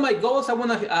 One of my goals, I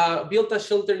want to build a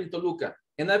shelter in Toluca.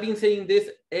 And I've been saying this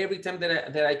every time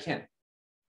that I can.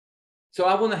 So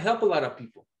I want to help a lot of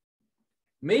people.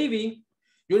 Maybe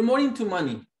you're more into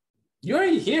money. You're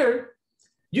already here.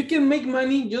 You can make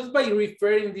money just by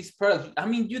referring these products. I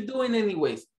mean, you do it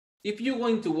anyways. If you're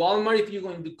going to Walmart, if you're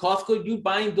going to Costco, you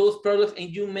buying those products and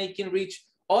you making reach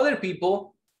other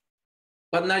people,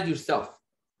 but not yourself.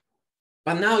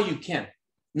 But now you can.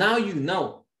 Now you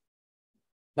know.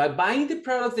 By buying the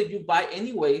products that you buy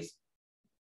anyways,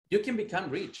 you can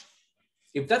become rich.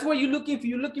 If that's what you're looking for,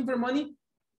 you're looking for money,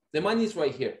 the money is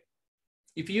right here.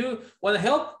 If you want to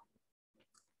help,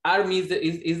 Atomy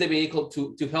is the vehicle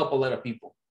to help a lot of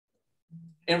people.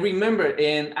 And remember,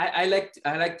 and I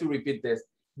like to repeat this,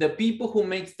 the people who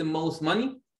makes the most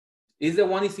money is the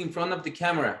one is in front of the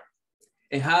camera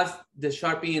and has the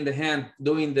Sharpie in the hand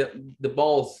doing the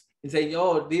balls and saying,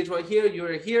 oh, this right here,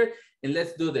 you're here, and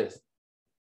let's do this.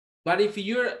 But if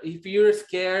you're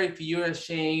scared, if you're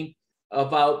ashamed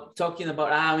about talking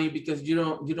about Atomy because you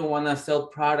don't want to sell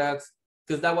products,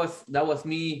 because that was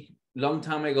me long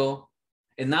time ago.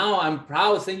 And now I'm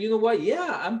proud saying, you know what?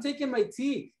 Yeah, I'm taking my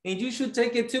tea and you should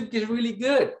take it too because it's really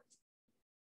good.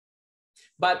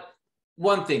 But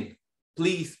one thing,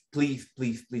 please, please,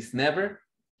 please, please never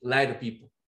lie to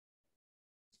people.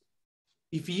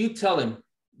 If you tell them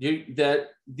that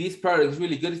this product is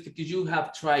really good, it's because you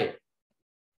have tried it.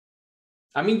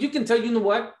 I mean, you can tell, you know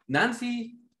what,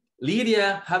 Nancy,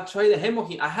 Lydia have tried the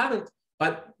Hemoheme. I haven't,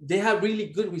 but they have really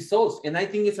good results. And I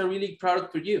think it's a really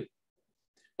product for you.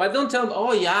 But don't tell them,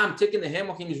 oh yeah, I'm taking the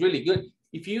Hemoheme, it's really good.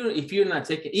 If you're not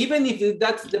taking, even if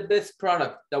that's the best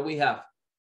product that we have,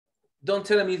 don't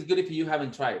tell them it's good if you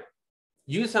haven't tried it.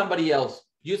 Use somebody else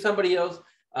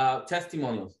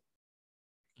testimonials.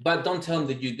 But don't tell them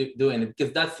that you're doing it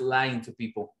because that's lying to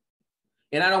people.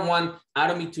 And I don't want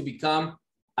Atomy to become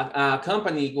a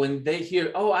company when they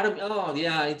hear, oh, Atomy, oh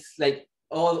yeah, it's like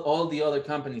all the other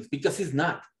companies, because it's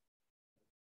not.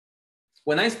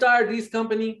 When I started this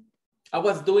company, I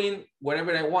was doing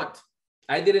whatever I want.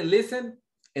 I didn't listen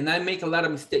and I make a lot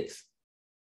of mistakes.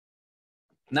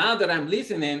 Now that I'm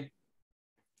listening,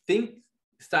 things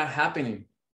start happening.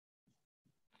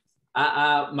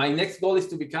 My next goal is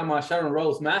to become a Sharon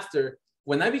Rose master.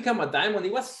 When I become a diamond,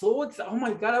 it was so excited. Oh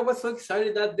my God, I was so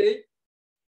excited that day.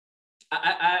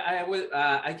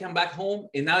 I came back home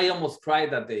and now I almost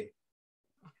cried that day.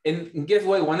 And guess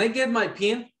what? When I get my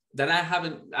pin that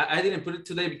I didn't put it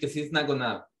today because it's not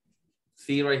gonna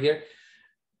see right here.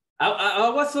 I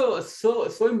was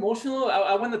so emotional.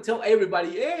 I want to tell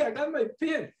everybody, hey, I got my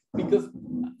pin, because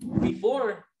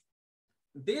before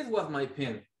this was my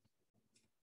pin.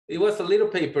 It was a little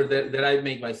paper that I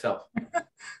make myself.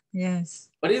 Yes.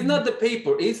 But it's not the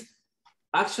paper. It's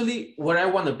actually where I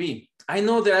want to be. I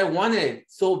know that I wanted it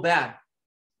so bad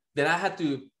that I had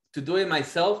to do it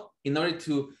myself in order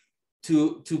to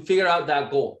figure out that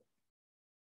goal.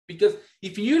 Because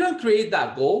if you don't create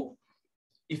that goal,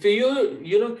 if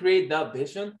you don't create that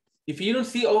vision, if you don't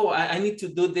see, oh, I need to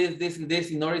do this, and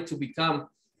this in order to become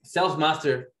sales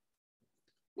master,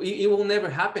 it will never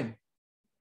happen.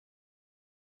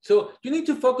 So you need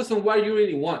to focus on what you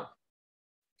really want.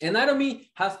 And Atomy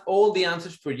has all the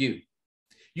answers for you.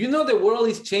 You know the world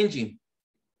is changing.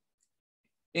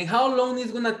 And how long is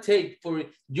it going to take for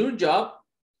your job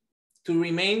to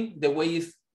remain the way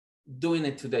it's doing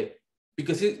it today?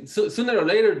 Because sooner or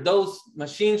later, those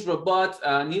machines, robots,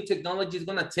 new technology is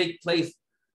going to take place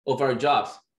of our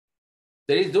jobs.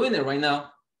 That is doing it right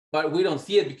now, but we don't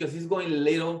see it because it's going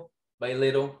little by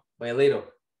little by little.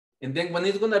 And then when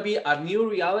it's going to be a new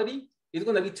reality, it's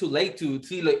going to be too late to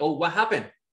see, like, oh, what happened?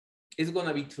 It's going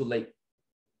to be too late.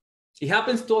 It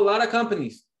happens to a lot of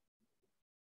companies.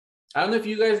 I don't know if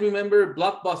you guys remember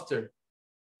Blockbuster.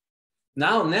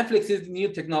 Now Netflix is the new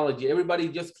technology. Everybody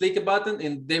just click a button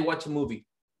and they watch a movie.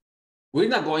 We're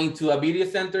not going to a video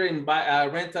center and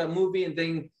rent a movie and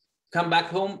then come back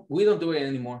home. We don't do it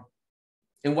anymore.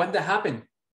 And when that happened,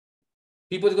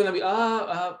 people are going to be,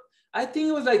 I think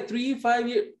it was like 3-5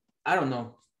 years. I don't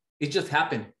know. It just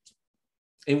happened.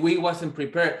 And we wasn't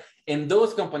prepared. And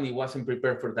those companies wasn't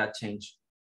prepared for that change.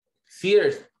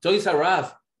 Sears, Toys R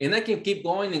Us, and I can keep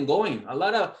going and going. A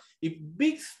lot of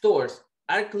big stores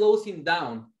are closing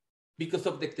down because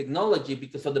of the technology,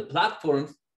 because of the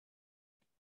platforms.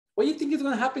 What do you think is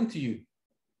going to happen to you?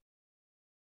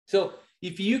 So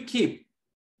if you keep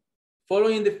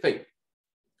following the faith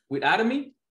with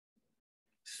Atomy,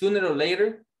 sooner or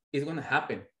later, it's going to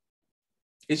happen.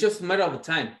 It's just a matter of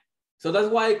time. So that's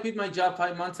why I quit my job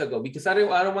 5 months ago, because I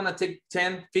don't want to take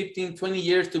 10, 15, 20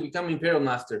 years to become Imperial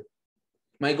Master.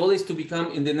 My goal is to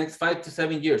become in the next 5 to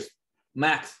 7 years,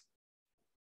 max.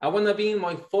 I want to be in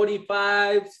my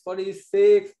 45,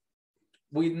 46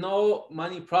 with no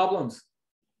money problems.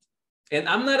 And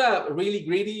I'm not a really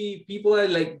greedy people. I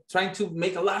like trying to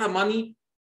make a lot of money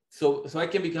so I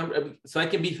can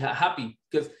be happy.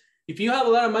 Because if you have a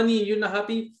lot of money and you're not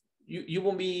happy, you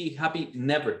won't be happy,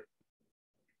 never.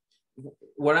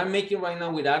 What I'm making right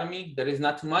now with Atomy, that is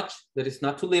not too much, that is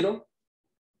not too little,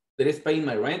 that is paying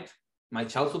my rent, my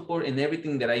child support, and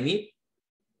everything that I need.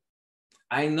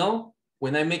 I know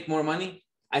when I make more money,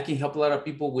 I can help a lot of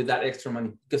people with that extra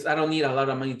money because I don't need a lot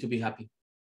of money to be happy.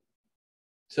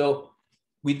 So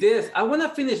with this, I want to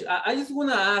finish. I just want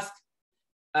to ask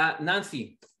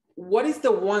Nancy, what is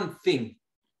the one thing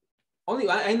only,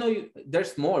 I know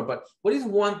there's more, but what is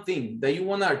one thing that you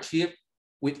want to achieve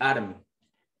with Atomy?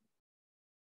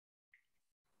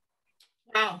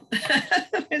 Wow.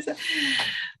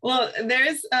 Well,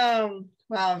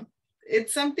 wow,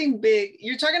 it's something big.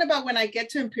 You're talking about when I get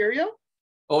to Imperial?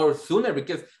 Or sooner,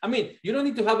 because I mean, you don't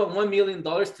need to have a $1 million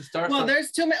to start. Well,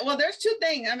 there's two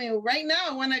things. I mean, right now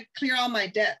I want to clear all my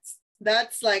debts.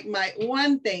 That's like my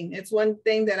one thing. It's one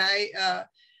thing that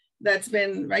that's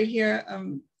been right here,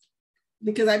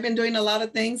 because I've been doing a lot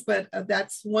of things, but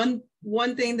that's one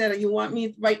thing that you want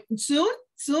me right soon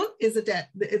is the debt.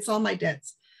 It's all my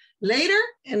debts. Later,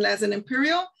 and as an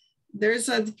Imperial, there's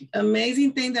an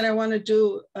amazing thing that I want to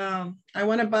do. I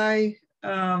want to buy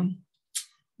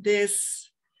this,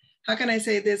 how can I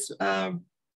say this?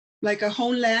 Like a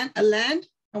land.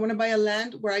 I want to buy a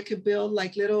land where I could build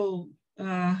like little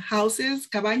houses,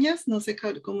 cabañas, no sé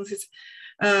cómo se dice,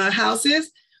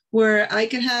 houses where I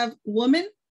can have women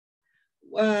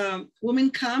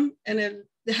come and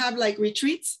they have like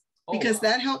retreats, because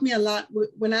that helped me a lot.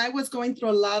 When I was going through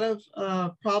a lot of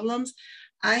problems,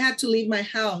 I had to leave my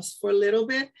house for a little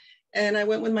bit. And I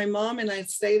went with my mom and I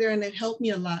stayed there, and it helped me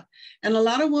a lot. And a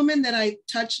lot of women that I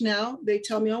touch now, they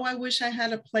tell me, oh, I wish I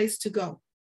had a place to go.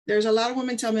 There's a lot of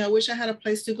women tell me, I wish I had a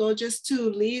place to go, just to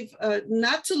leave,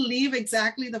 not to leave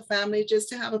exactly the family, just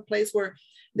to have a place where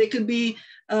they could be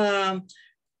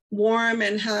warm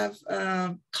and have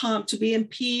calm, to be in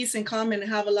peace and calm and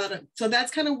have a lot of, so that's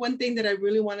kind of one thing that I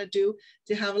really want to do,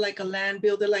 to have like a land,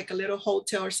 build it like a little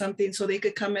hotel or something, so they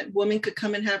could come and women could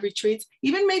come and have retreats,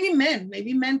 even maybe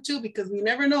men too, because we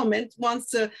never know, men wants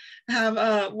to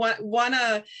have want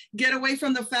to get away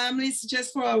from the families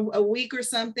just for a week or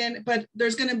something, but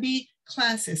there's going to be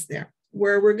classes there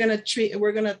where we're going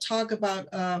to talk about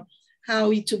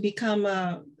how to become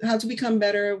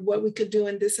better, what we could do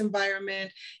in this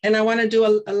environment. And I want to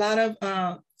do a lot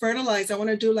of fertilize. I want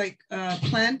to do like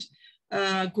plant,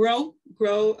 grow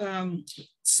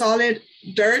solid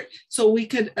dirt, so we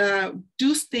could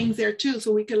do things there too.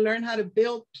 So we can learn how to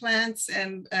build plants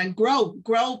and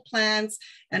grow plants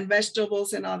and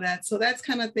vegetables and all that. So that's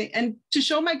kind of thing. And to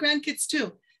show my grandkids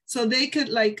too. So they could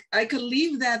like, I could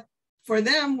leave that for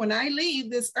them when I leave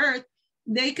this earth.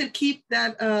 They could keep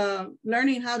that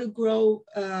learning how to grow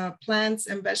plants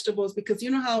and vegetables, because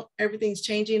you know how everything's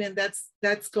changing, and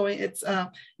that's going,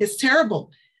 it's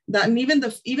terrible. That, and even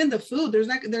the food,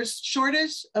 there's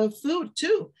shortage of food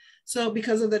too. So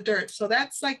because of the dirt. So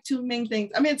that's like two main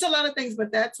things. I mean, it's a lot of things,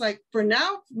 but that's like, for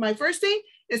now, my first thing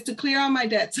is to clear all my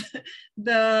debts.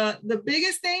 The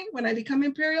biggest thing when I become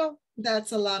Imperial,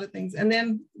 that's a lot of things. And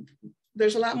then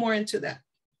there's a lot more into that.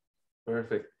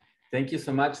 Perfect. Thank you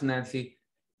so much, Nancy.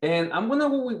 And I'm gonna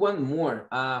go with one more.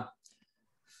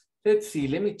 Let's see,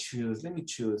 let me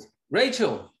choose.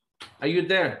 Rachel, are you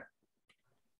there?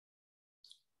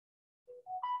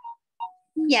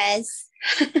 Yes.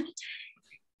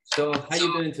 So how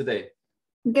you doing today?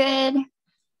 Good.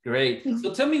 Great.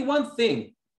 So tell me one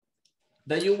thing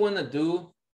that you wanna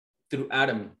do through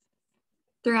Atomy.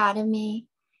 Through Atomy.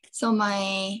 So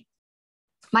my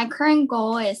current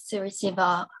goal is to receive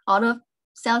a auto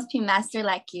sales P master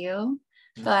like you.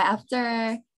 But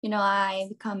after, I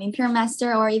become Imperial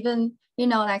Master, or even,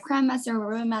 like Crown Master or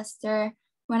Royal Master,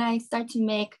 when I start to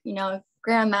make,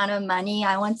 great amount of money,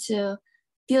 I want to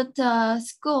build a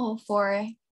school for,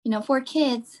 for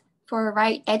kids, for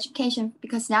right education,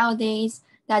 because nowadays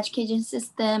the education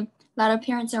system, a lot of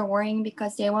parents are worrying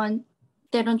because they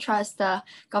don't trust the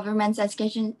government's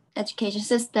education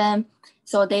system.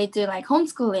 So they do like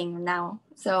homeschooling now.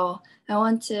 So I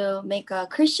want to make a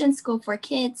Christian school for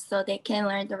kids so they can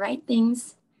learn the right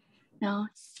things, in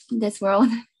this world.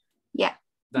 Yeah,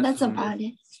 that's about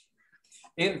it.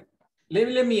 And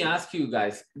let me ask you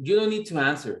guys, you don't need to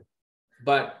answer,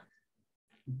 but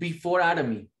before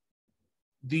Atomy,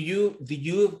 do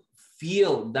you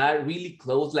feel that really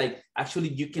close? Like actually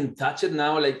you can touch it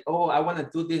now, like, oh, I want to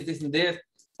do this and this.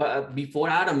 But before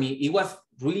Atomy, it was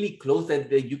really close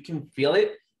that you can feel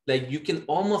it, like you can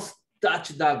almost touch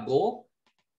that goal.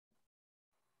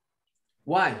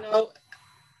 Why? No,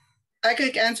 I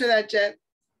could answer that, Jet.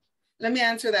 Let me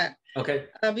answer that. Okay.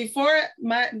 Before,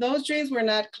 those dreams were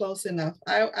not close enough.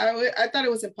 I thought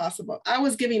it was impossible. I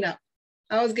was giving up.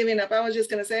 I was just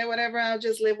gonna say whatever. I'll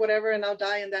just live whatever, and I'll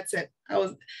die, and that's it.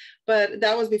 But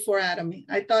that was before Atomy.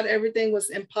 I thought everything was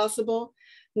impossible.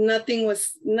 Nothing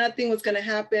was gonna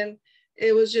happen.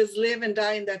 It was just live and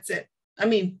die, and that's it. I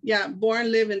mean, yeah,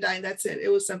 born, live, and die, and that's it. It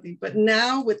was something. But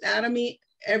now with Atomy,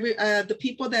 the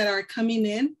people that are coming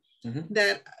in,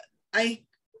 that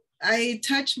I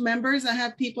touch members. I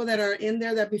have people that are in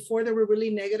there that before they were really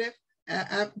negative,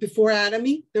 before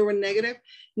Atomy, they were negative.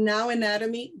 Now in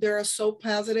Atomy, they're so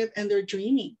positive and they're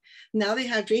dreaming. Now they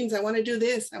have dreams. I want to do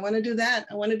this. I want to do that.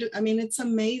 I mean, it's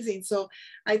amazing. So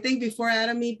I think before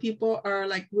Atomy, people are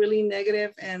like really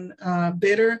negative and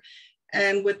bitter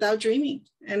and without dreaming.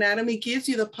 And Atomy gives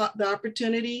you the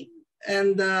opportunity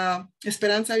and the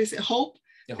esperanza, hope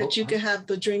that you can have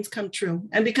the dreams come true.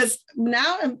 And because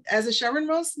now as a Sharon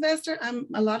Rose master,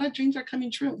 a lot of dreams are coming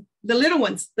true. The little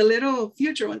ones, the little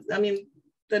future ones. I mean,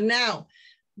 the now,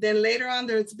 then later on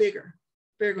there's bigger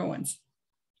ones.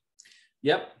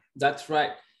 Yep, that's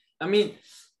right. I mean,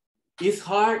 it's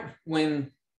hard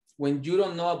when you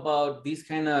don't know about this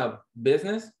kind of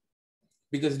business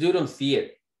because you don't see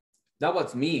it. That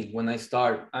was me when I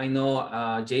started. I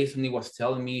know Jason was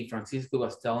telling me, Francisco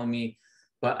was telling me,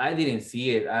 but I didn't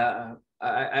see it.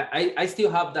 I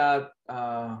still have that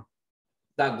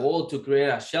goal to create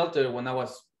a shelter when I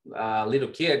was a little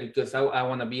kid because I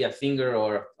want to be a singer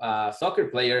or a soccer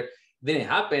player. Didn't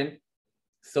happen.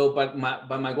 So, but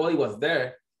my goal was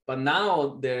there. But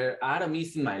now the Atomy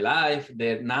is in my life.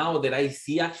 That now that I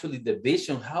see actually the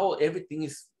vision, how everything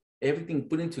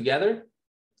putting together,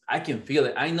 I can feel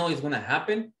it. I know it's gonna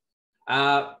happen.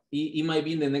 It might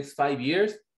be in the next 5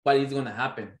 years, but it's gonna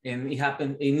happen, and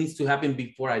it needs to happen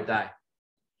before I die.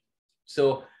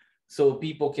 So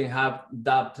people can have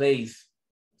that place,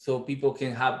 so people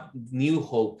can have new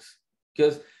hopes.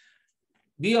 Because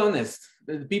be honest,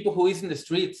 the people who is in the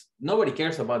streets, nobody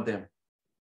cares about them.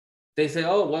 They say,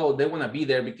 oh, well, they wanna be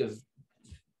there because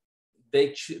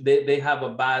they have a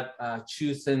bad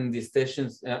choosing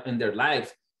decisions in their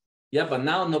life. Yeah, but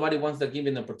now nobody wants to give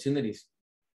them opportunities.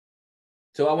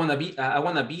 So I wanna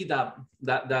be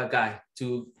that guy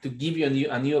to give you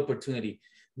a new opportunity.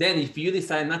 Then if you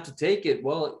decide not to take it,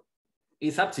 well,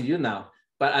 it's up to you now.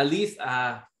 But at least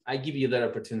I give you that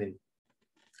opportunity.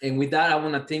 And with that, I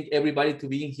wanna thank everybody to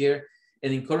being here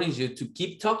and encourage you to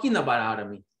keep talking about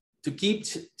Atomy, to keep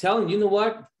telling, you know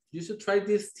what, you should try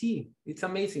this tea. It's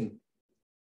amazing.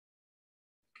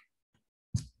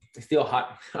 It's still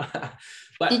hot.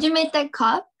 But did you make that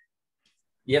cup?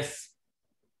 Yes.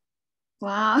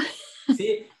 Wow.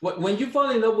 See, when you fall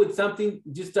in love with something,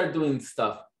 you start doing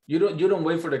stuff. You don't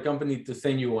wait for the company to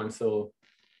send you one. So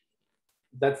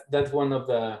that's one of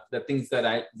the things that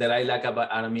I like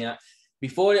about Atomy.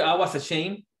 Before I was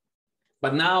ashamed,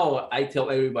 but now I tell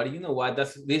everybody, you know what,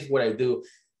 this is what I do.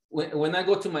 When I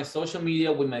go to my social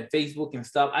media with my Facebook and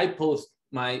stuff, I post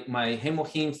my hemo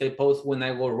hymns. I post when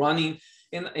I go running.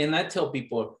 And I tell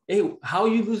people, hey, how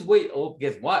you lose weight? Oh,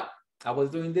 guess what? I was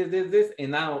doing this,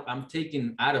 and now I'm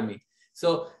taking Atomy.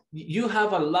 So you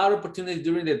have a lot of opportunities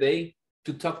during the day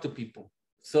to talk to people.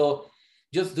 So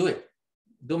just do it.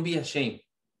 Don't be ashamed.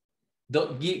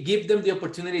 Don't give them the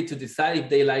opportunity to decide if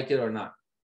they like it or not.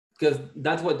 Because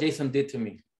that's what Jason did to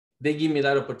me. They give me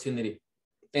that opportunity.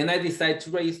 And I decided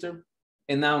to register,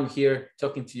 and now I'm here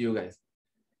talking to you guys.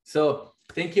 So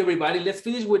thank you, everybody. Let's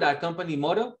finish with our company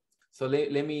motto. So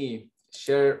let me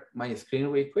share my screen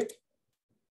real quick.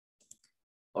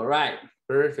 All right,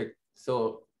 perfect.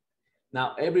 So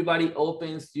now everybody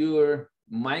opens your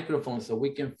microphone so we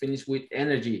can finish with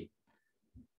energy.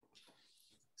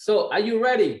 So are you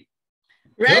ready?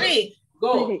 Ready.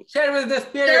 Go. Share with the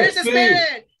spirit. There is a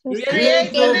spirit.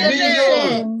 Create the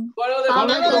vision. Follow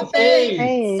the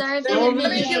faith. Serve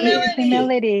in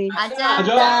humility.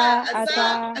 Aza.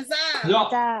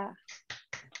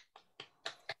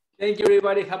 Thank you,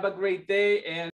 everybody. Have a great day. And